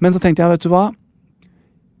 Men så tenkte jeg, vet du hva?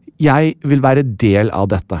 Jeg vil være del av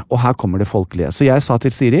dette, og her kommer det folkelige. Så jeg sa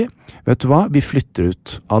til Siri, vet du hva, vi flytter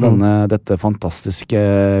ut av dette fantastiske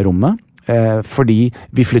rommet, fordi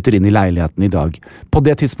vi flytter inn i leiligheten i dag. På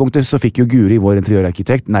det tidspunktet så fikk jo Guri, vår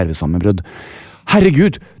interiørarkitekt, nervesammenbrudd.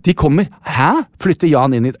 Herregud, de kommer! Hæ? Flytter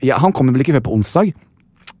Jan inn han kommer vel ikke før på onsdag?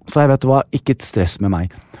 Så jeg vet du hva, ikke et stress med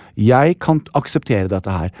meg. Jeg kan akseptere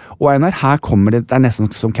dette her. Og Einar, her kommer det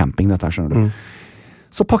nesten som camping dette her, skjønner du.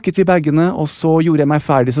 Så pakket vi bagene, og så gjorde jeg meg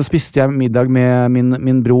ferdig, så spiste jeg middag med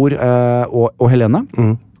min bror og Helene.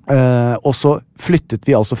 Og så flyttet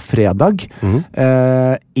vi altså fredag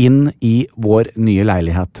inn i vår nye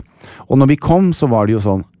leilighet. Og når vi kom, så var det jo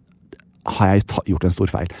sånn, har jeg gjort en stor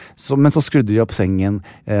feil. Men så skrudde de opp sengen,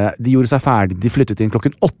 de gjorde seg ferdig, de flyttet inn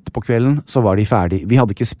 8:00 på kvelden, så var de ferdig. Vi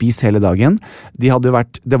hadde ikke spist hele dagen, det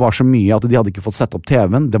var så mye at de hadde ikke fått sett opp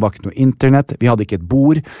TV-en, det var ikke noe internett, vi hadde ikke et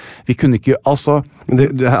bord, vi kunne ikke, Men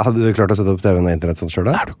hadde du klart å sette opp TV-en og internett sånn selv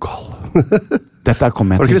da? Er du gal? Dette kom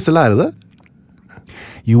jeg til. Har du ikke lyst til å lære det?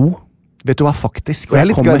 Jo, vet du hva, faktisk. Det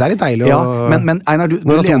litt deilig å... Men Einar, du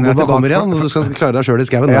lener deg tilbake. Og du skal klare deg selv i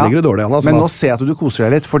skauen, nå ligger du dårlig, Anna. Men nå ser jeg at du koser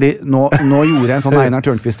deg litt, fordi nå gjorde jeg en sånn Einar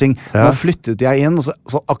Tørnquist-ting. Nå flyttet jeg inn, og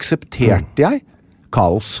så aksepterte jeg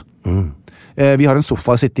kaos. Vi har en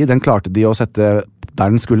sofa å sitte i, den klarte de å sette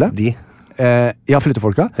der den skulle.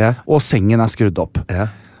 Flyttefolka. Og sengen skrudd opp.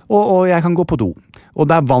 Og jeg kan gå på do. Og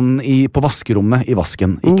det vann på vaskerommet i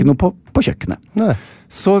vasken, ikke noe på kjøkkenet. Nei.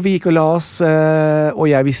 Så vi gikk og la oss, og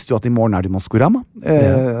jeg visste jo at i morgen det Maskorama.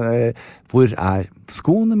 Hvor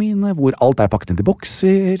skoene mine, hvor alt pakket inn til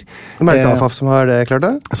bokser. Hvem det AFAF som har det klart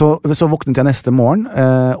da? Så våknet jeg neste morgen,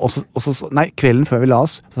 kvelden før vi la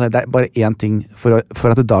oss, så sa jeg, det bare én ting for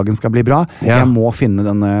at dagen skal bli bra. Jeg må finne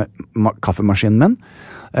denne kaffemaskinen min.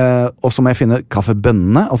 Og så må jeg finne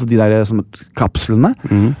kaffebønnene, altså de der kapslene,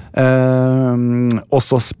 og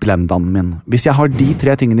så Splendaen min. Hvis jeg har de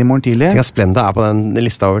 3 tingene i morgen tidlig... Splenda på den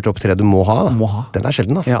lista over topp 3 du må ha. Den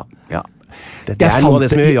sjelden, altså. Ja. Det noe av det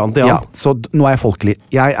som gjør Jan til Jan. Ja, så nå jeg folkelig.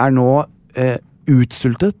 Jeg nå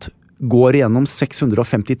utsultet, går igjennom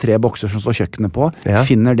 653 bokser som står kjøkkenet på,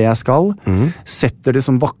 finner det jeg skal, setter det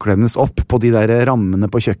som vaklendes opp på de der rammene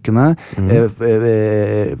på kjøkkenet,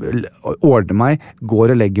 ordner meg,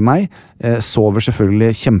 går og legger meg, sover selvfølgelig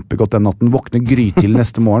kjempegodt den natten, våkner grytidlig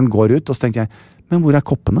neste morgen, går ut, og så tenker jeg, men hvor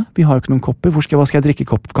koppene? Vi har jo ikke noen kopper, hva skal jeg drikke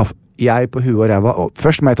kaffe? Jeg på huet og ræva, og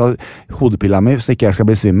først må jeg ta hodepilla mi, så ikke jeg skal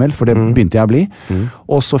bli svimmel, for det begynte jeg å bli,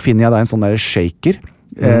 og så finner jeg da en sånn der shaker,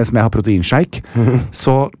 som jeg har proteinshake,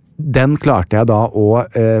 så den klarte jeg da å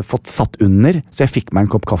fått satt under, så jeg fikk meg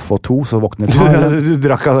en kopp kaffe og 2, så våknet jeg. Du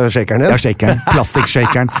drakk av shakeren din? Ja, shakeren,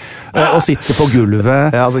 plastikk-shakeren, og sitter på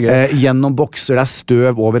gulvet, gjennom bokser, det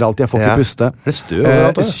støv overalt, jeg får ikke puste. Det støv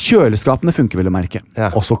overalt, kjøleskapene funker vel å merke.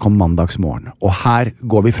 Og så kom mandagsmorgen, og her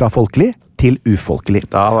går vi fra folkelig til ufolkelig.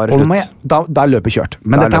 Da var det slutt. Da løper kjørt.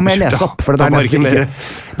 Men dette må jeg lese opp, for det nesten ikke.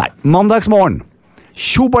 Nei, mandagsmorgen,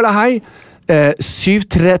 tjobalahei,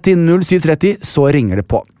 07:30, så ringer det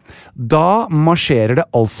på. Da marsjerer det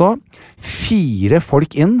altså 4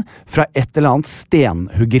 folk inn fra et eller annet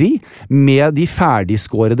stenhuggeri med de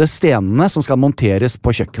ferdigskårede stenene som skal monteres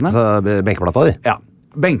på kjøkkenet. Altså benkeplata di? Ja,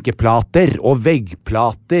 benkeplater og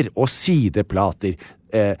veggplater og sideplater.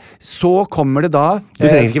 Så kommer det da Du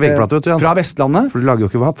trenger ikke veggplate, vet du, Jan. Fra Vestlandet. For du lager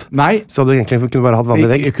jo ikke mat. Nei. Så du egentlig kunne bare hatt vanlig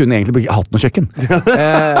vegg. Jeg kunne egentlig ikke hatt noe kjøkken.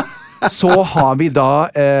 Så har vi da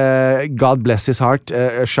God bless his heart,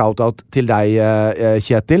 shout-out til deg,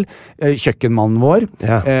 Kjetil. Kjøkkenmannen vår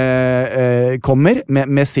kommer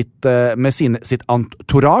med sitt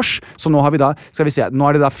entourage. Så nå har vi da, skal vi se, nå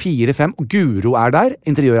er det da 4-5. Guro er der,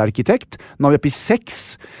 interiørarkitekt. Nå er vi oppe i 6.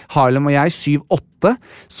 Harlem og jeg 7-8.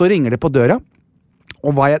 Så ringer det på døra.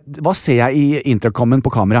 Og hva ser jeg i intercomen på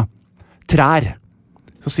kamera? Trær.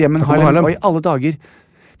 Så sier jeg, men Harlem, og i alle dager...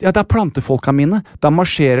 Ja, det er plantefolka mine. Da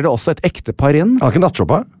marsjerer det også et ektepar inn. Har ikke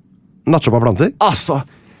nattshoppa? Nattshoppa planter? Altså,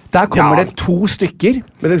 der kommer det 2 stykker.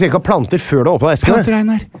 Men dere trenger ikke ha planter før du åpner eskene. Planter,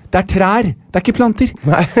 Einar. Det er trær. Det er ikke planter.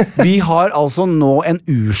 Nei. Vi har altså nå en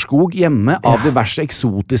urskog hjemme av diverse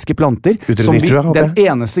eksotiske planter. Den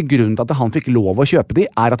eneste grunnen til at han fikk lov å kjøpe de,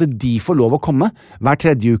 er at de får lov å komme hver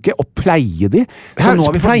 3. uke og pleie de. Så nå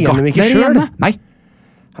har vi fått gartner hjemme. Nei.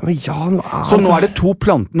 Ja, men Jan, så nå er det 2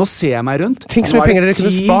 planter. Nå ser jeg meg rundt. Tenk så mye penger dere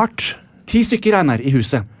kunne spart. 10 stykker Einar i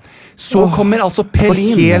huset. Så kommer altså Pelin.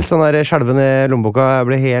 Jeg får helt sånn der skjelvende lommeboka. Jeg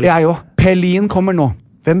ble helt... Jeg jo. Pelin kommer nå.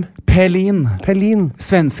 Hvem? Pelin.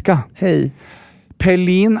 Svenska. Hei.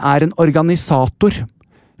 Pelin er en organisator.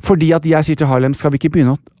 Fordi at jeg sier til Harlem, skal vi ikke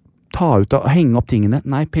begynne å ta ut og henge opp tingene?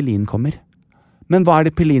 Nei, Pelin kommer. Men hva er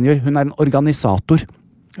det Pelin gjør? Hun er en organisator.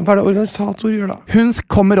 Hva er det organisator gjør da? Hun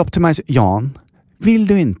kommer opp til meg og sier, Jan, vill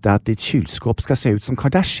du inte att ditt kylskåp ska se ut som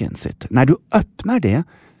Kardashian sitt? När du öppnar det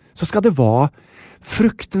så ska det vara,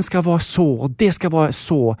 frukten ska vara så, och det ska vara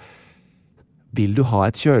så. Vill du ha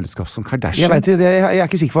ett kjøleskap som Kardashian? Jeg er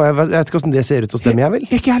ikke sikker på, jeg vet ikke hvordan det ser ut hos dem, jeg vel?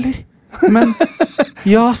 Ikke heller. Men,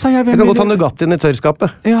 ja, sa jeg. Jeg kan godt ta Nugattien i tørrskapet.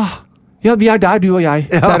 Ja, vi er der, du og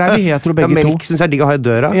jeg. Der er vi hetero begge to. Melk synes jeg digg å ha i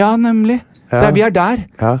døra. Ja, nemlig. Ja. Vi er der.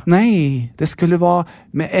 Ja. Nei, det skulle være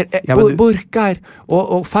med burker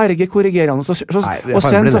og fargekorrigerende. Og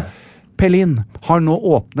sen så Pelin har nå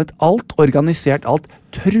åpnet alt, organisert alt.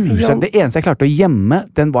 Trusen. Det eneste jeg klarte å gjemme,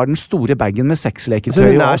 den var den store bagen med sexleketøy. Så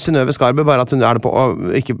hun er Synnøve Skarbe, bare at hun er det på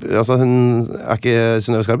ikke, altså hun er ikke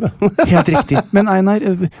Synnøve Skarbe. Helt riktig. Men Einar,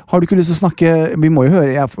 har du ikke lyst til å snakke, vi må jo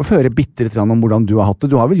høre, jeg får høre bitte litt om hvordan du har hatt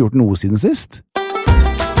det. Du har vel gjort noe siden sist?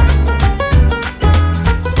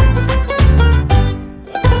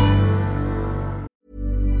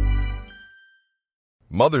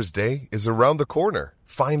 Mother's Day is around the corner.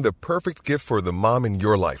 Find the perfect gift for the mom in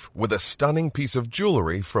your life with a stunning piece of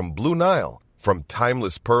jewelry from Blue Nile. From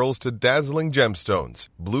timeless pearls to dazzling gemstones,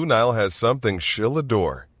 Blue Nile has something she'll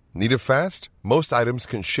adore. Need it fast? Most items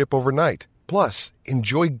can ship overnight. Plus,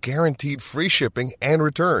 enjoy guaranteed free shipping and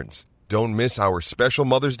returns. Don't miss our special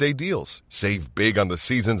Mother's Day deals. Save big on the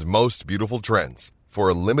season's most beautiful trends. For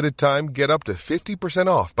a limited time, get up to 50%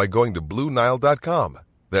 off by going to BlueNile.com.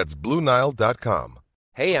 That's BlueNile.com.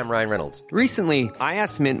 Hey, I'm Ryan Reynolds. Recently, I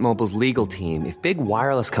asked Mint Mobile's legal team if big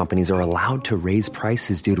wireless companies are allowed to raise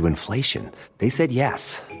prices due to inflation. They said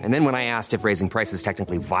yes. And then when I asked if raising prices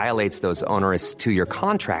technically violates those onerous 2-year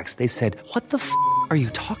contracts, they said, what the f*** are you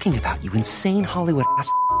talking about, you insane Hollywood ass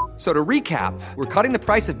f- So to recap, we're cutting the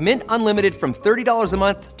price of Mint Unlimited from $30 a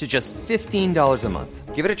month to just $15 a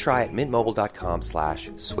month. Give it a try at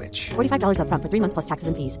mintmobile.com/switch. $45 up front for 3 months plus taxes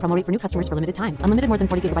and fees. Promo rate for new customers for limited time. Unlimited more than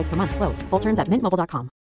 40 gigabytes per month. Slows full terms at mintmobile.com.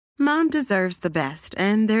 Mom deserves the best,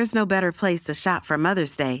 and there's no better place to shop for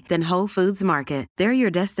Mother's Day than Whole Foods Market. They're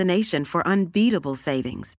your destination for unbeatable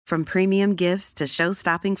savings, from premium gifts to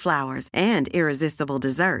show-stopping flowers and irresistible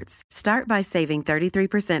desserts. Start by saving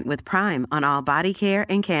 33% with Prime on all body care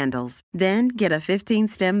and candles. Then get a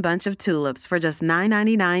 15-stem bunch of tulips for just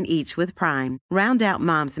 $9.99 each with Prime. Round out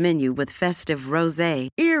Mom's menu with festive rosé,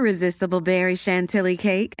 irresistible berry chantilly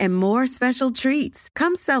cake, and more special treats.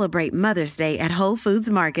 Come celebrate Mother's Day at Whole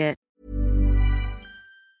Foods Market.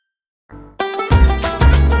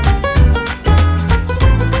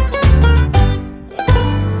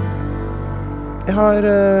 Jeg har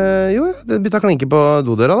bytta klinker på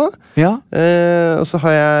dodøra da. Ja. Og så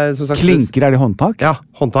har jeg som sagt, klinker, er det håndtak? Ja,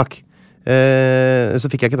 håndtak. Så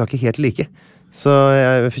fikk jeg ikke tak i helt like. Så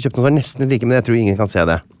jeg fikk kjøpt noe som var nesten like, men jeg tror ingen kan se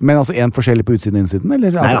det. Men altså en forskjellig på utsiden og innsiden?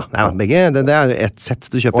 Eller? Nei, begge. Det er jo et sett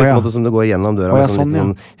du kjøper, på en måte som det går gjennom døra. Med sånn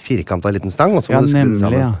liten firkantet liten stang, og så må du skru det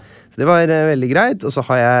sammen. Så det var veldig greit. Og så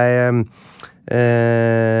har jeg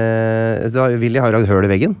Willy har lagd høl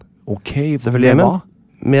i veggen. Ok, selvfølgelig hva?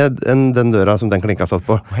 Med den døra som den klinka satt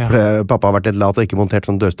på. Pappa har vært litt lat og ikke montert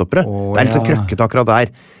sånne dørstoppere. Det er litt så krøkkete akkurat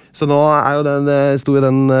der. Så nå sto jo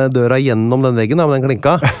den døra gjennom den veggen da, med den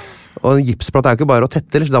klinka. Og en gipsplate er jo ikke bare å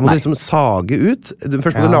tette, da må du liksom sage ut.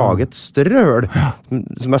 Først må du lage et større høl,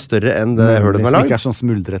 som er større enn det hølet som er lagd. Ikke er sånn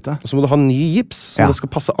smuldrete. Og så må du ha ny gips, som det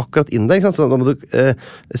skal passe akkurat inn der. Ikke sant? Så da må du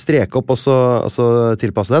streke opp og så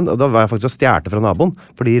tilpasse den. Og da var jeg faktisk og stjerte fra naboen,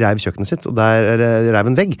 for de rev kjøkkenet sitt, og der rev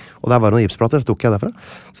en vegg, og der var noen gipsplater, det tok jeg derfra.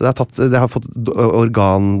 Så jeg har fått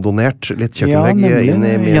organdonert litt kjøkkenvegg inn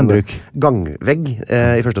i min gangvegg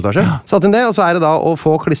i første etasje. Satt inn det, og så er det da å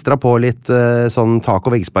få klistret på litt sånn tak-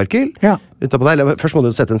 og veggsparkel utapå der. Først må du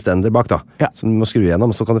sette en stender bak da, som du må skru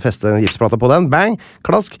igjennom, så kan du feste en gipsplata på den. Bang,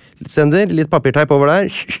 klask, litt stender, litt papirteip over der,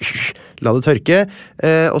 la det tørke,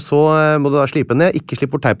 og så må du da slipe ned, ikke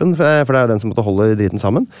slippe bort teipen, for det er jo den som måtte holde driten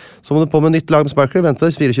sammen. Så må du på med nytt lag med sparkler, vente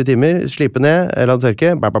 24 timer, slipe ned, la det tørke,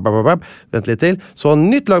 vente litt til, så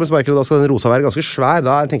nytt lag med sparkler, og da skal den rosa være ganske svær,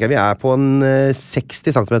 da tenker jeg vi er på en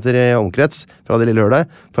 60 cm i omkrets fra det lille hølet,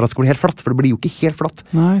 for at det skal bli helt flatt, for det blir jo ikke helt flatt.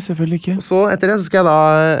 Nei, selvfølgelig ikke. Så etter det så skal jeg da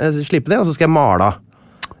slippe det, og så skal jeg male.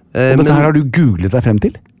 Og dette her har du googlet deg frem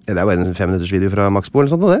til? Det er bare en 5 minutters video fra Maxbo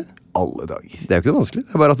eller sånt, og det. Alle dager. Det er jo ikke noe vanskelig.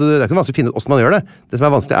 Det er bare at det er ikke noe vanskelig å finne ut hvordan man gjør det. Det som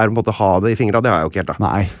er vanskelig er å på en måte ha det i fingrene, det har jeg jo ikke helt da.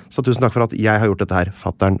 Nei. Så tusen takk for at jeg har gjort dette her.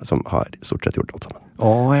 Fatteren som har stort sett gjort alt sammen.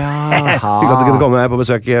 Hyggelig at du kunne komme på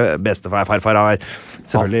besøk. Bestefar, farfar har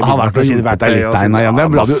selvfølgelig har vært og hjulpet deg litt der igjen. Det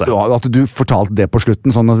er bra at du fortalte det på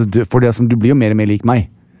slutten, sånn at for det som du blir jo mer og mer lik meg.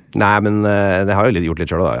 Nei, men det har jo gjort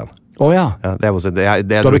litt selv da, Jan. Det er også, du har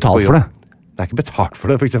betalt for det? Det er ikke betalt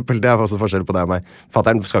for det, for eksempel. Det er også forskjell på deg og meg.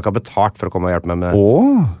 Fatteren skal ikke ha betalt for å komme og hjelpe meg med...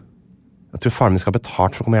 Jeg tror faren min skal ha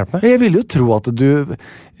betalt for å komme og hjelpe meg. Jeg vil jo tro at du...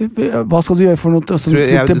 Hva skal du gjøre for noe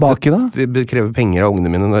tilbake da? Du krever penger av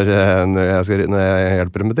ungene mine når jeg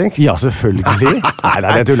hjelper dem med ting. Ja, selvfølgelig.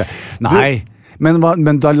 Nei, det tuller jeg. Nei,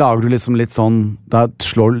 men da lager du liksom litt sånn... Da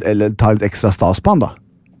tar litt ekstra stas på han da?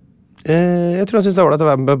 Jeg tror han synes det er ålreit å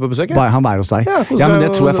være med på besøk. Han være hos deg? Ja, men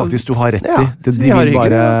det tror jeg faktisk du har rett i.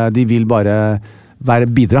 De vil bare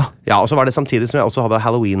bidra. Ja, og så var det samtidig som jeg også hadde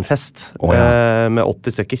Halloween-fest med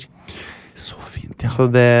 80 stykker. Så fint, ja. Så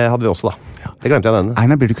det hadde vi også da. Det glemte jeg å nevne.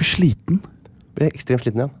 Einar, blir du ikke sliten? Blir ekstremt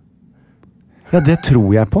sliten igjen. Ja, det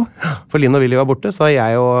tror jeg på. For Linn og Willy var borte, så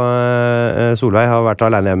jeg og Solveig har vært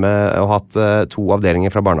alene hjemme og hatt 2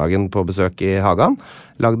 avdelinger fra barnehagen på besøk i Hagan.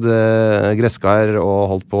 Lagd gresskar og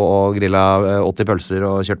holdt på og grillet 80 pølser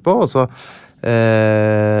og kjørt på, og så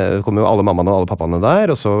kom jo alle mammaene og alle pappaene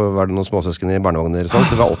der, og så var det noen småsøsken i barnevogner og sånn,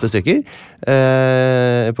 så det var 80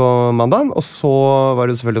 stykker på mandagen, og så var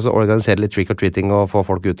det selvfølgelig også å organisere litt trick or treating og få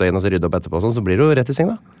folk ut og inn og så rydde opp etterpå og sånn, så blir det jo rett i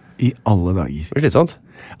seng da. I alle dager. Det blir litt sånt.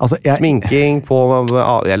 Altså, sminking på...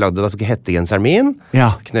 Jeg lagde da ikke hettegenseren min.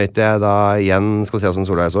 Ja. Knøyt jeg da igjen... Skal vi se hvordan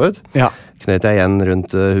Solveig så ut? Ja. Knøyt jeg igjen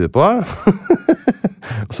rundt huet på.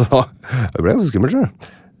 Og så... Det ble ganske skummelt,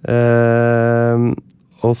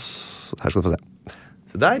 og så... Her skal du få se.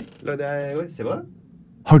 Se der. Lagde jeg... Se på det.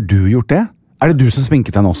 Har du gjort det? Er det du som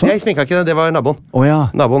sminket den også? Jeg sminket ikke det var naboen.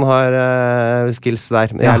 Naboen har skills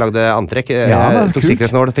der. Jeg lagde antrekk. Tok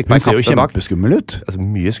sikkerhetsnål, fikk meg kappe bak. Hun ser jo kjempeskummel ut. Altså,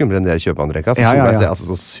 mye skummelere enn det jeg kjøper antrekk. Ser altså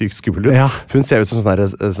så sykt skummel ut. Hun ser ut som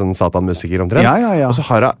sånn satanmusiker omtrent. Og så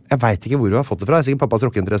har hun, jeg vet ikke hvor hun har fått det fra, det er sikkert pappas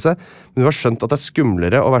rockeinteresse, men hun har skjønt at det er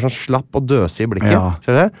skumlere å være sånn slapp og døse i blikket.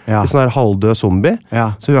 Ser du det? Sånn her halvdød zombie.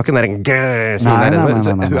 Så hun har ikke den der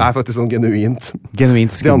smilen. Hun er faktisk sånn genuint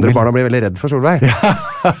skummel. De andre barna blir veldig redd for Solveig.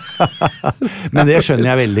 Men det skjønner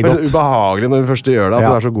jeg veldig godt. Det er ubehagelig når vi først gjør det, at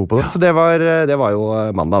du er så god på det. Så det var jo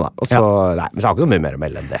mandag da. Og så, nei, men så har ikke noe mye mer å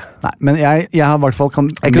melde enn det. Nei, men jeg har i hvert fall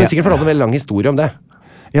Jeg kunne sikkert fortalt en veldig lang historie om det.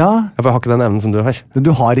 Ja. Jeg har ikke den evnen som du har.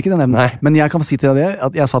 Du har ikke den evnen. Nei. Men jeg kan si til deg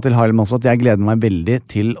at jeg sa til Harlem også at jeg gleder meg veldig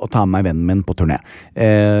til å ta med meg vennen min på turné.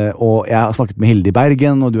 Og jeg har snakket med Hilde i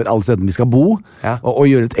Bergen, og du vet alle stedene vi skal bo, og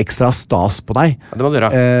gjøre et ekstra stas på deg. Ja, det må du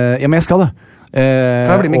gjøre. Ja, men jeg skal det.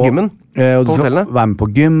 Kan jeg bli med i gymmen? Og du skal være med på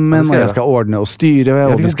gymmen, og jeg skal ordne og styre,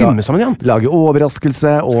 og vi skal lage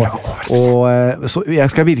overraskelse, så jeg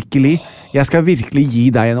skal virkelig gi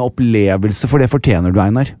deg en opplevelse, for det fortjener du,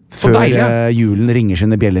 Einar. Før julen ringer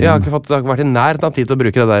sine bjeller inn. Jeg har ikke vært i nær tid til å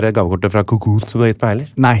bruke det der gavekortet fra Cocoon som du har gitt meg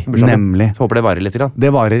heller. Nei, nemlig. Så håper det varer litt.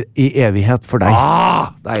 Det varer i evighet for deg.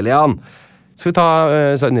 Deilig, Jan. Skal vi ta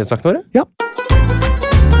nyhetssakene våre? Ja.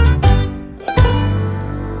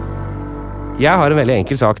 Jeg har en veldig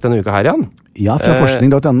enkel sak denne uka her, Jan. Ja, fra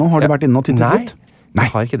forskning.no. Har du vært inne og tittet litt? Nei,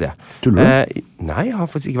 jeg har ikke det. Tuller du? Nei, jeg har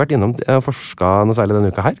faktisk ikke vært innom og forsket noe særlig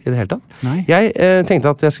denne uka her, i det hele tatt. Nei. Jeg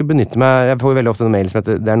tenkte at jeg skulle benytte meg, jeg får jo veldig ofte en mail som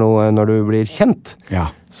heter, det er noe når du blir kjent. Ja.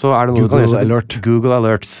 så er det noe Google du kan Alert. Google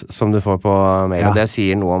Alerts, som du får på mail. Og det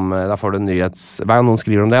sier noe om, da får du hver gang noen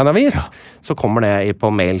skriver om det i en avis, så kommer det på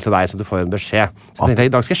mail til deg, så du får en beskjed. Så tenkte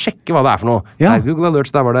jeg, i dag skal jeg sjekke hva det er for noe. Der, Google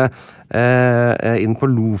Alerts, der var det inn på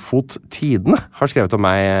Lofottidene har skrevet om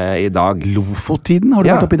meg i dag. Lofottiden? Har du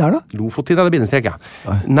vært oppi der da? Lofottiden hadde bindestrek,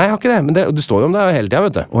 Nei, jeg har ikke det, men du står jo om det hele tiden,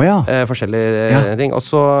 vet du. Forskjellige ting. Og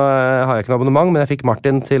så har jeg ikke noe abonnement, men jeg fikk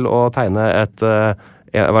Martin til å tegne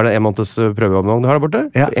var det 1 måneds prøveabonnement du har der borte?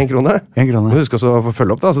 1 krone? 1 krone. Husk også å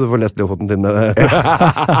følge opp da, så du får lest Lofoten din.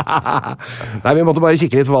 Nei, vi måtte bare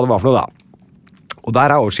kikke litt på hva det var for noe da. Og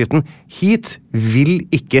der er overskriften «Hit vil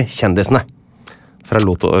ikke kjendisene» fra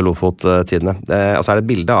Lofottidene. Og så er det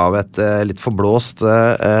et bilde av et litt forblåst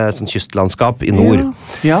sånn kystlandskap i nord.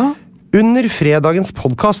 Under fredagens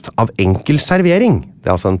podcast av Enkel Servering. Det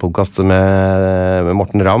er altså en podcast med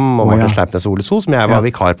Morten Ramm og Martin Sleipnes og Ole So, som jeg var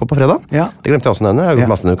vikar på fredag. Det glemte jeg også nevne. Jeg har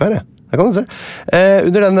gjort masse denne uka her. Det kan du se.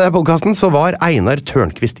 Under denne podcasten så var Einar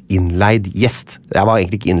Tørnquist innleid gjest. Jeg var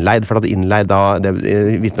egentlig ikke innleid, for at innleid da, det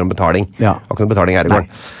vitner om betaling. Det var ikke noe betaling her i går.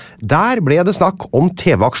 Der ble det snakk om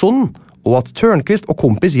TV-aksjonen, og at Tørnquist og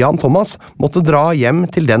kompis Jan Thomas måtte dra hjem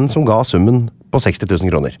til den som ga summen på 60 000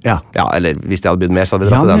 kroner. Eller hvis de hadde bydd mer, så hadde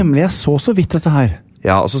vi dratt til den. Nemlig, jeg så vidt dette her.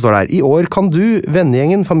 Og så står det her, i år kan du,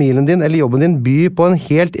 vennegjengen, familien din eller jobben din by på en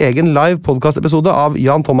helt egen live podcast-episode av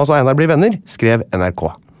Jan Thomas og Einar blir venner, skrev NRK.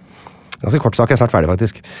 Ganske kort sak, jeg er snart ferdig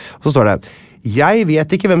faktisk. Og så står det, jeg vet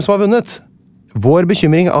ikke hvem som har vunnet. Vår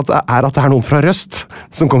bekymring er at det er noen fra Røst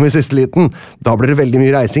som kommer i siste liten. Da blir det veldig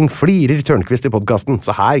mye reising, flirer Tørnquist i podcasten.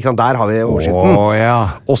 Så her, ikke sant, der har vi overskriften.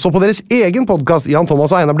 Også på deres egen podcast, Jan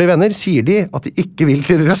Thomas og Einar blir venner, sier de at de ikke vil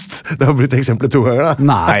til Røst. Det har blitt eksempelet 2 ganger da.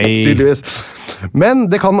 Nei. Tydeligvis. Men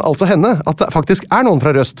det kan altså hende at det faktisk er noen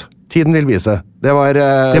fra Røst. Tiden vil vise. Det var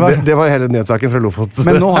hele nyhetssaken fra Lofoten.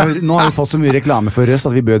 Men nå har vi fått så mye reklame for Røst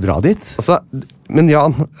at vi bør dra dit. Men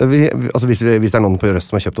Jan, hvis det er noen på Røst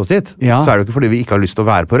som har kjøpt oss dit, så er det jo ikke fordi vi ikke har lyst til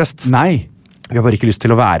å være på Røst. Nei. Vi har bare ikke lyst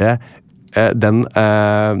til å være den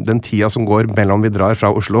tida som går mellom vi drar fra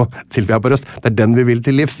Oslo til vi er på Røst. Det er den vi vil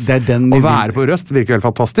til livs. Å være på Røst virker helt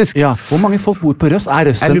fantastisk. Hvor mange folk bor på Røst? Er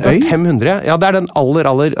Røst en øy? 500. Ja, det er den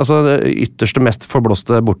altså det ytterste, mest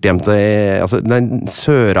forblåste, bortgjemte den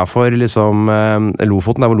søra for liksom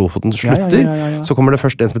Lofoten, der hvor Lofoten slutter. Så kommer det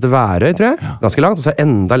først en som heter Værøy, tror jeg. Ganske langt, og så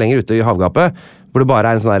enda lenger ute i havgapet, hvor det bare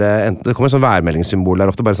er en sånn der, det kommer en sånn værmeldingssymbol der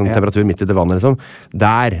ofte, bare sånn temperatur midt i det vannet, liksom.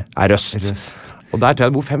 Der er Røst. Og der tror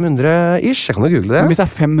jeg det bor 500-ish. Jeg kan jo google det. Men hvis det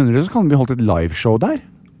er 500, så kan vi holde et liveshow der.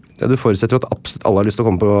 Du forutsetter at absolutt alle har lyst til å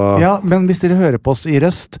komme på... Ja, men hvis dere hører på oss i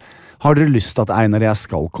Røst, har dere lyst til at Einar og jeg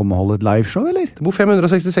skal komme og holde et liveshow, eller? Det bor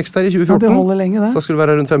 566 der i 2014. Ja, det holder lenge, det. Så skulle det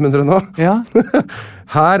være rundt 500 nå. Ja.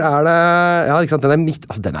 Her er det... Ja, ikke sant, den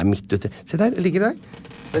er midt ute. Se der, ligger der.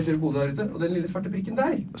 Der ser du Bodø der ute, og den lille svarte prikken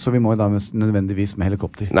der. Så vi må da nødvendigvis med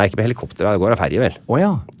helikopter? Nei, ikke med helikopter, det går av ferie vel.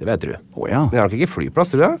 Åja. Det vet du. Åja. Men jeg har nok ikke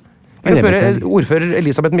flyplass, tror du det? Jeg kan spørre, ordfører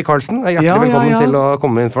Elisabeth Michaelsen er hjertelig velkommen til å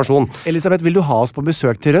komme med informasjon. Elisabeth, vil du ha oss på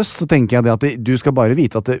besøk til Røst, så tenker jeg det at du skal bare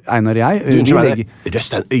vite at Einar og jeg... Røst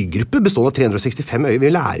er en øygruppe bestående av 365 øyer. Vi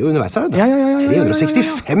lærer jo underveis her.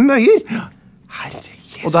 365 øyer! Herre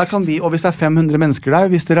Jesus. Og der kan vi, og hvis det er 500 mennesker der,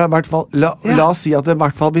 hvis dere i hvert fall, la oss si at det i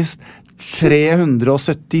hvert fall hvis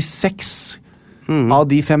 376 av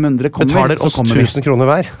de 500 kommer, betaler oss 1000 kroner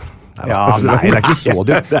hver. Ja, nei, det er ikke så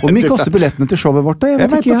dyrt. Hvor mye koster billettene til showet vårt da? Jeg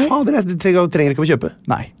vet ikke jeg. De trenger ikke å kjøpe.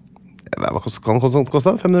 Nei. Hva kan det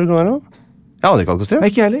koste? 500 kroner nå? Jeg aner ikke hva det koster.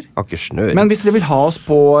 Ikke heller. Ikke snør. Men hvis dere vil ha oss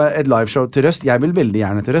på et liveshow til Røst, jeg vil veldig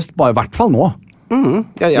gjerne til Røst, bare i hvert fall nå.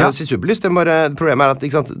 Jeg har superlyst. Problemet er at,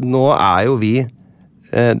 ikke sant, nå er jo vi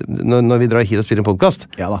når vi drar hit og spiller en podcast,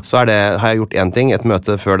 så har jeg gjort en ting, et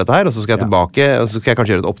møte før dette her, og så skal jeg tilbake, og så skal jeg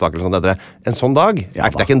kanskje gjøre et opptak eller sånt etter det. En sånn dag, det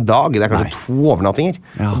er ikke en dag, det er kanskje 2 overnattinger.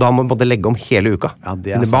 Og da må man legge om hele uka.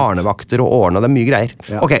 Det er barnevakter og ordne, og det er mye greier.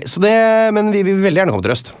 Ok, men vi vil veldig gjerne komme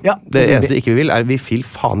til Røst. Det eneste ikke vi vil, er vi vil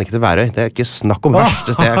faen ikke til Værøy. Det er ikke snakk om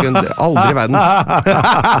verste sted. Jeg kunne aldri i verden.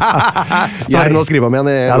 Jeg har noe å skrive om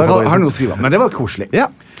igjen. Har noe å skrive om, men det var koselig.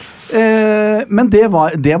 Men det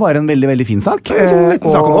var en veldig, veldig fin sak.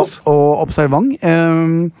 Og observant.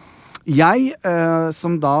 Jeg,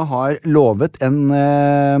 som da har lovet en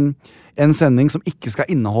sending som ikke skal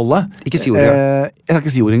inneholde... Ikke si ordet. Jeg skal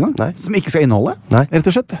ikke si ordet engang. Nei. Som ikke skal inneholde. Nei. Rett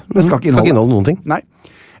og slett. Det skal ikke inneholde noen ting. Nei.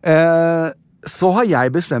 Så har jeg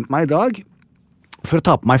bestemt meg i dag for å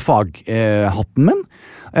ta på meg faghatten min.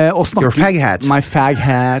 Og snakke... Your fag hat. My fag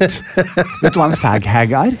hat. Vet du hva en fag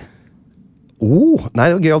hag er? Nei,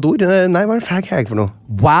 det var gøyalt ord. Nei, hva er en fag hag for noe?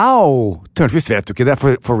 Wow! Tørnquist, vet du ikke det?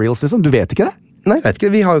 For reals, liksom? Du vet ikke det? Nei, jeg vet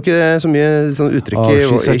ikke. Vi har jo ikke så mye sånn uttrykk i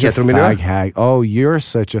heteromiljøet. Oh, you're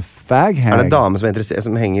such a fag hag. Er det en dame som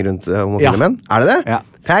henger rundt homofile menn? Er det det? Ja.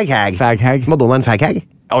 Fag-hag. Madonna en fag-hag?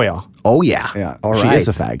 Oh ja. Oh yeah. All She right. is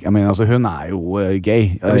a fag. Jeg mener, altså, hun jo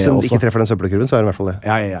gay. Hvis hun også. ikke treffer den søppelkurven, så det i hvert fall det.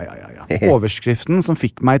 Ja. Overskriften som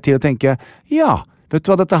fikk meg til å tenke, ja, vet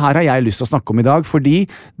du hva, dette her har jeg lyst til å snakke om i dag, fordi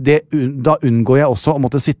da unngår jeg også å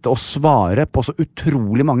måtte sitte og svare på så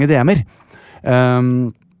utrolig mange DM-er.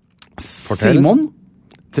 Simon,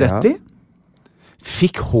 30,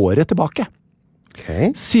 fikk håret tilbake. Okay.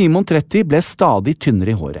 Simon 30 ble stadig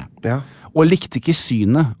tynnere i håret, og likte ikke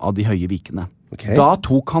synet av de høye vikene. Okay. Da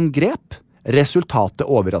tok han grep. Resultatet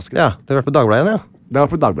overrasket. Ja, det har vært på Dagbladet igjen, ja. Det var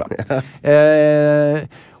på Dagbladet.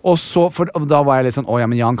 Og så, for da var jeg litt sånn,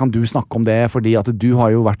 men Jan, kan du snakke om det? Fordi at du har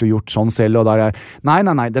jo vært og gjort sånn selv, og der nei,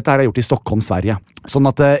 dette her er gjort i Stockholm, Sverige. Sånn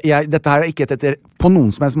at dette her er ikke på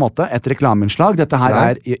noen som helst måte et reklameinnslag. Dette her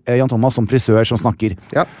er Jan Thomas som frisør som snakker.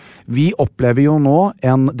 Ja. Vi opplever jo nå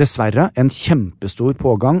dessverre en kjempestor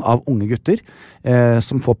pågang av unge gutter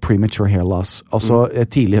som får premature hair loss, altså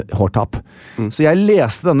tidlig hårtapp. Så jeg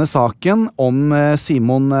leste denne saken om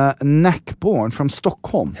Simon Nackborn fra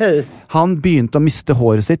Stockholm. Hey. Han begynte å miste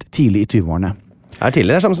håret sitt tidlig i 20-årene. Det er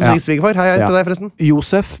tidlig, det er samme som svigerfar. Hei til deg, forresten.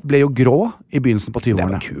 Josef ble jo grå i begynnelsen på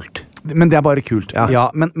 20-årene. Det var kult. Men det er bare kult. Ja,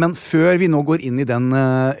 men før vi nå går inn i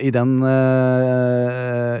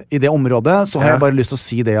det området, så har jeg bare lyst til å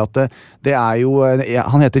si det at det er jo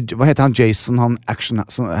hva heter han Jason, han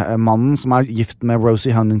action-mannen som er gift med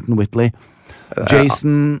Rosie Huntington-Whiteley.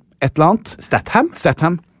 Jason et eller annet.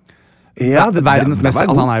 Statham. Ja, verdens mest,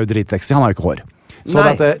 han er jo dritsexy, han har jo ikke hår. Så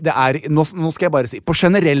nå skal jeg bare si på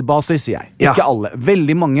generell basis, sier jeg. Ikke alle.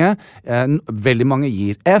 Veldig mange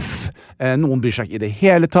gir F. Noen bryr seg ikke i det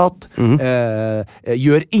hele tatt.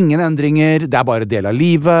 Gjør ingen endringer. Det er bare del av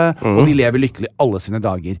livet. Og de lever lykkelig alle sine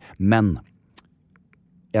dager. Men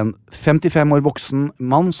en 55 år voksen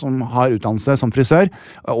mann som har utdannelse som frisør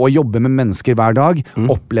og jobber med mennesker hver dag,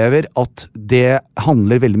 opplever at det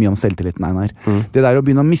handler veldig mye om selvtilliten, Einar. Det der å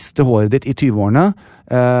begynne å miste håret ditt i 20-årene,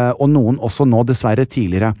 og noen også nå dessverre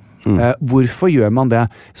tidligere. Hvorfor gjør man det?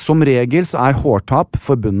 Som regel så er hårtap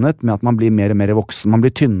forbundet med at man blir mer og mer voksen. Man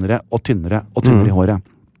blir tynnere og tynnere og tynnere i håret.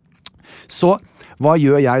 Så hva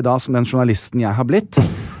gjør jeg da som den journalisten jeg har blitt?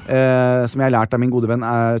 Som jeg har lært av min gode venn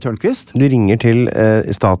Tørnquist. Du ringer til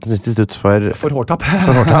Statens institutt for hårtapp.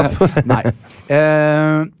 Nei.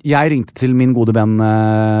 Jeg ringte til min gode venn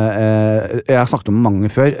jeg har snakket om mange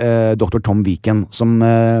før, Dr. Tom Viken, som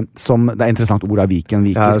det er interessant ord av Viken.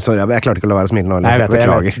 Ja, sorry, jeg klarte ikke å la være å smile nå. Nei, jeg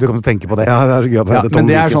vet, du kommer til å tenke på det. Ja, det er så gøy at det heter Tom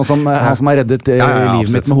men det er Viken. sånn som han som har reddet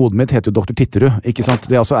livet mitt med hodet mitt, heter jo Dr. Titterud, ikke sant?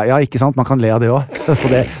 Det er også, ikke sant? Man kan le av det også,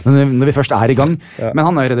 når vi først er i gang. Men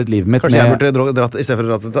han har jo reddet livet mitt. Kanskje jeg burde dratt, i stedet for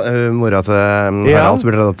å dra til mora til Harald, så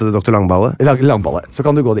burde jeg dratt til Dr. Langballe. Langballe, så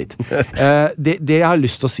kan du gå dit. Det jeg har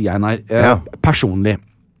lyst til å si, Einar, personlig.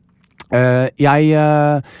 Jeg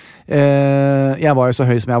var jo så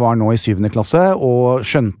høy som jeg var nå i 7. klasse, og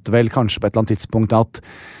skjønte vel kanskje på et eller annet tidspunkt at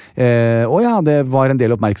det var en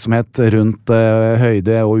del oppmerksomhet rundt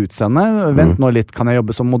høyde og utseende. Vent nå litt, kan jeg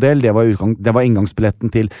jobbe som modell? Det var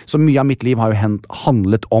inngangsbilletten til. Så mye av mitt liv har jo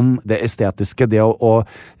handlet om det estetiske, det å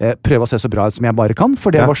prøve å se så bra ut som jeg bare kan,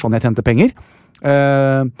 for det var sånn jeg tjente penger.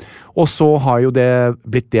 Og så har jo det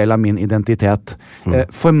blitt del av min identitet.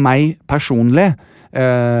 For meg personlig,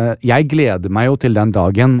 jeg gleder meg jo til den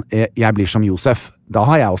dagen jeg blir som Josef. Da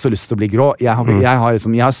har jeg også lyst til å bli grå. Jeg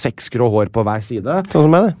har 6 grå hår på hver side. Sånn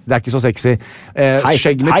som meg, det. Det er ikke så sexy.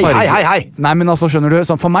 Hei! Nei, men altså, skjønner du,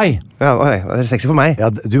 sånn for meg. Ja, det er sexy for meg. Ja,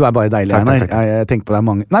 du er bare deilig, Einar. Jeg tenker på deg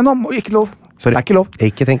mange. Nei, nå må ikke lov. Sorry. Det er ikke lov.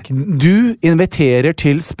 Ikke tenk. Du inviterer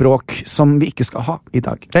til språk som vi ikke skal ha i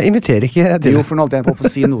dag. Jeg inviterer ikke til Jo, for nå holdt jeg på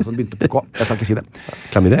å si noe som begynte på K. Jeg skal ikke si det.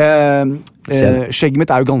 Klam i det. Skjegget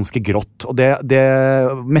mitt er jo ganske grått, og det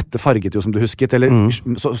Mette farget jo, som du husket, eller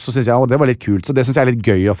så synes jeg, og det var litt kult, så det synes jeg er litt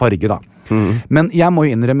gøy å farge da. Men jeg må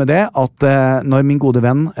jo innrømme det at når min gode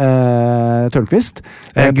venn Tørnquist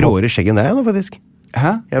gråere skjegg enn deg nå, faktisk.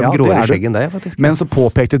 Hæ? Jeg har gråere skjegg enn deg, faktisk. Men så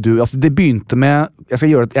påpekte du, altså det begynte med,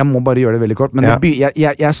 jeg må bare gjøre det veldig kort, men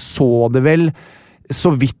jeg så det vel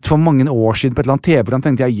så vidt for mange år siden på et eller annet TV, og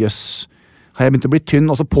tenkte jeg, jøss, har jeg begynt å bli tynn?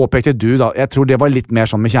 Og så påpekte du da, jeg tror det var litt mer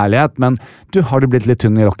sånn med kjærlighet, men har du blitt litt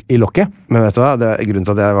tynn i lokket? Men vet du hva, grunnen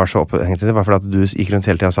til at jeg var så opphengt i det, var fordi at du gikk rundt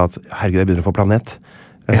hele tiden og sa at herregud, jeg begynner å få planet.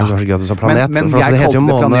 Det var så gøy at du sa planet. Men jeg kalte det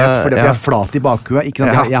planet fordi jeg er flat i bakhuet. Ikke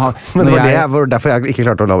sant? Men det var derfor jeg ikke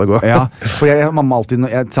klarte å la det gå. Ja, for mamma alltid,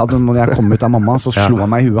 jeg sa at når jeg kom ut av mamma, så slo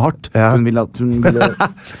han meg i huet hardt. Hun ville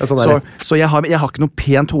så jeg har ikke noe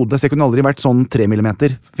pent hode, så jeg kunne aldri vært sånn 3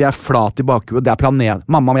 millimeter. For jeg er flat i bakhuet, det er planet.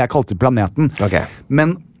 Mamma og jeg kalte det planeten.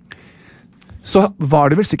 Men så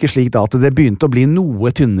var det vel sikkert slik da at det begynte å bli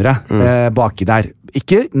noe tynnere baki der.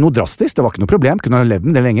 ikke noe drastisk, det var ikke noe problem, kunne ha levd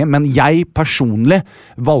med det lenge, men jeg personlig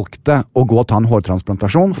valgte å gå og ta en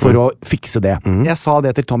hårtransplantasjon for å fikse det. Jeg sa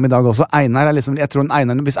det til Tom i dag også. Einar er liksom, jeg tror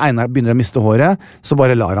hvis Einar begynner å miste håret, så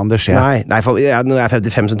bare lar han det skje. Nei, når jeg er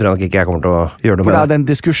 55 så tror jeg nok ikke jeg kommer til å gjøre noe med det. For det er den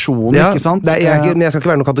diskusjonen, ikke sant? Men jeg skal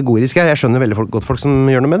ikke være noe kategorisk, jeg skjønner veldig godt folk som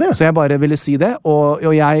gjør noe med det. Så jeg bare ville si det, og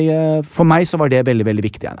for meg så var det veldig, veldig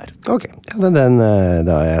viktig, Einar. Ok,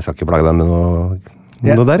 jeg skal ikke plage deg med noe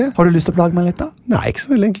der, Har du lyst til å plage meg litt, da? Nei, ikke så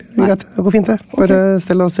veldig, egentlig. Det er greit, det går fint, det. Bare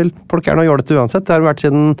stell oss til. Folk er noe jålete uansett. Det har vært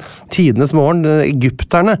siden tidenes morgen.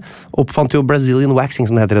 Egypterne oppfant jo Brazilian waxing,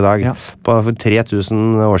 som det heter i dag, for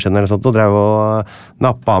 3000 år siden eller sånt, og drev og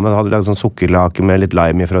nappa med, hadde laget sånn sukkerlake med litt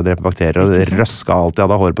lime for å drepe bakterier, og røska alt de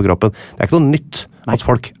hadde hår på kroppen. Det er ikke noe nytt at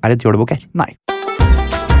folk er litt jålebukker. Nei.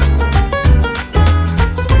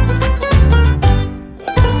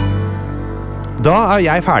 Da er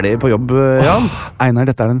jeg ferdig på jobb, Jan. Einar,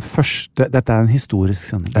 dette er en historisk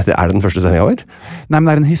sending. Er det den første sendingen vår? Nei, men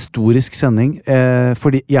det er en historisk sending,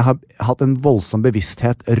 fordi jeg har hatt en voldsom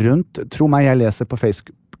bevissthet rundt, tro meg, jeg leser på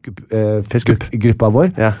Facebook-gruppa vår,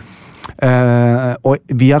 og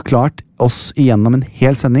vi har klart oss igjennom en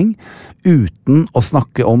hel sending uten å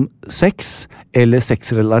snakke om sex, eller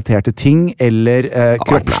sexrelaterte ting, eller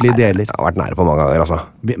kroppslige deler. Jeg har vært nære på mange ganger, altså.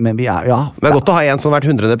 Men vi er, det er godt å ha en sånn hvert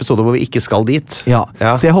 100. episode hvor vi ikke skal dit. Ja.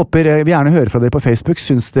 Så jeg håper, vi gjerne hører fra dere på Facebook.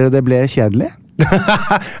 Syns dere det ble kjedelig?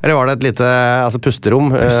 Eller var det et lite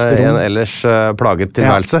pusterom i en ellers plaget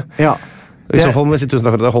tilværelse? Ja. I så fall må vi si tusen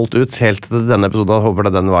takk for at dere holdt ut helt til denne episoden. Jeg håper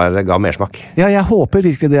den ga mersmak. Ja, jeg håper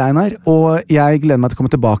virkelig det, Einar. Og jeg gleder meg til å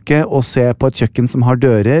komme tilbake og se på et kjøkken som har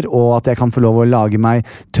dører, og at jeg kan få lov å lage meg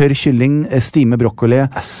tørr kylling, stime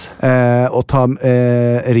brokkoli, og ta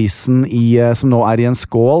risen som nå er i en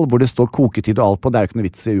skål, hvor det står koketid og alt på. Det er jo ikke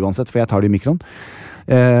noe vits i uansett, for jeg tar det i mikroen.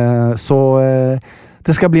 Så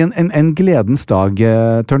det skal bli en gledens dag,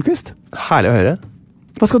 Tørnquist. Herlig å høre.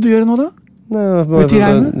 Hva skal du gjøre nå, da?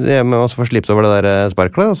 Jeg må også få slipt over det der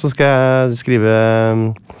sparklet, og så skal jeg skrive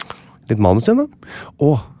litt manus igjen, da.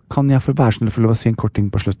 Kan jeg få være snill for lov å si en kort ting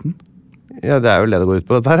på slutten? Ja, det er jo det går ut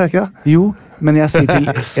på dette her, ikke det? Jo, men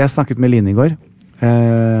jeg snakket med Line i går,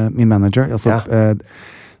 min manager, så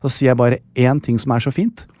sier jeg bare en ting som er så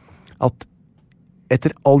fint, at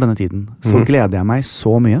etter all denne tiden, så gleder jeg meg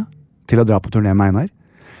så mye til å dra på turné med Einar.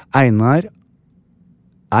 Einar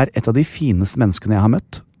er et av de fineste menneskene jeg har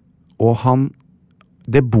møtt, og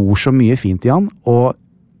det bor så mye fint i han, og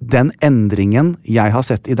den endringen jeg har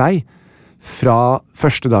sett i deg, fra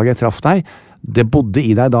første dag jeg traff deg, det bodde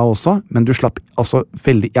i deg da også, men du slapp altså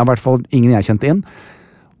veldig, i hvert fall ingen jeg kjente inn,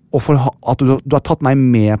 og for at du har tatt meg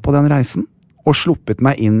med på den reisen, og sluppet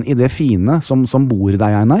meg inn i det fine som bor i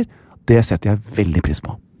deg, Einar, det setter jeg veldig pris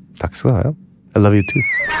på. Takk skal du ha, Jan. I love you too.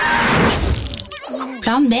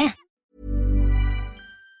 Plan B.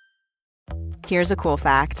 Here's a cool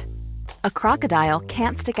fact. A crocodile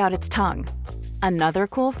can't stick out its tongue. Another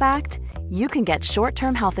cool fact, you can get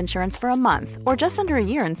short-term health insurance for a month or just under a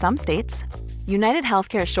year in some states. United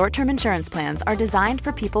Healthcare short-term insurance plans are designed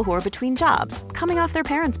for people who are between jobs, coming off their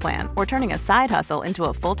parents' plan, or turning a side hustle into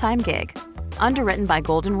a full-time gig. Underwritten by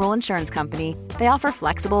Golden Rule Insurance Company, they offer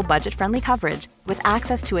flexible, budget-friendly coverage with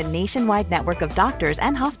access to a nationwide network of doctors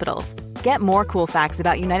and hospitals. Get more cool facts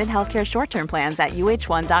about United Healthcare short-term plans at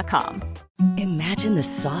uh1.com. Imagine the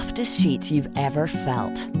softest sheets you've ever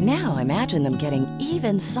felt. Now imagine them getting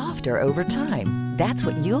even softer over time. That's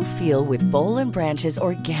what you'll feel with Boll & Branch's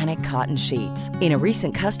organic cotton sheets. In a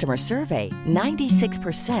recent customer survey,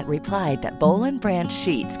 96% replied that Boll & Branch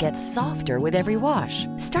sheets get softer with every wash.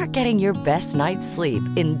 Start getting your best night's sleep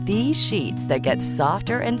in these sheets that get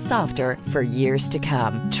softer and softer for years to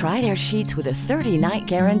come. Try their sheets with a 30-night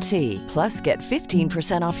guarantee. Plus, get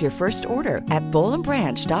 15% off your first order at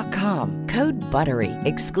bollandbranch.com. Code BUTTERY.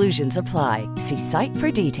 Exclusions apply. See site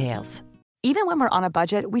for details. Even when we're on a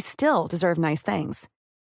budget, we still deserve nice things.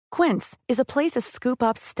 Quince is a place to scoop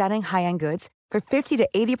up stunning high-end goods for 50 to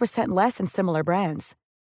 80% less than similar brands.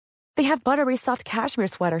 They have buttery soft cashmere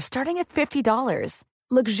sweaters starting at $50,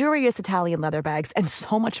 luxurious Italian leather bags, and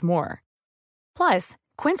so much more. Plus,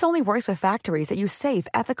 Quince only works with factories that use safe,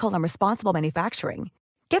 ethical, and responsible manufacturing.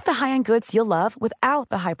 Get the high-end goods you'll love without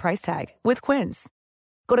the high price tag with Quince.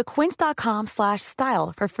 Go to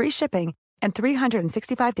quince.com/style for free shipping and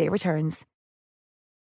 365-day returns.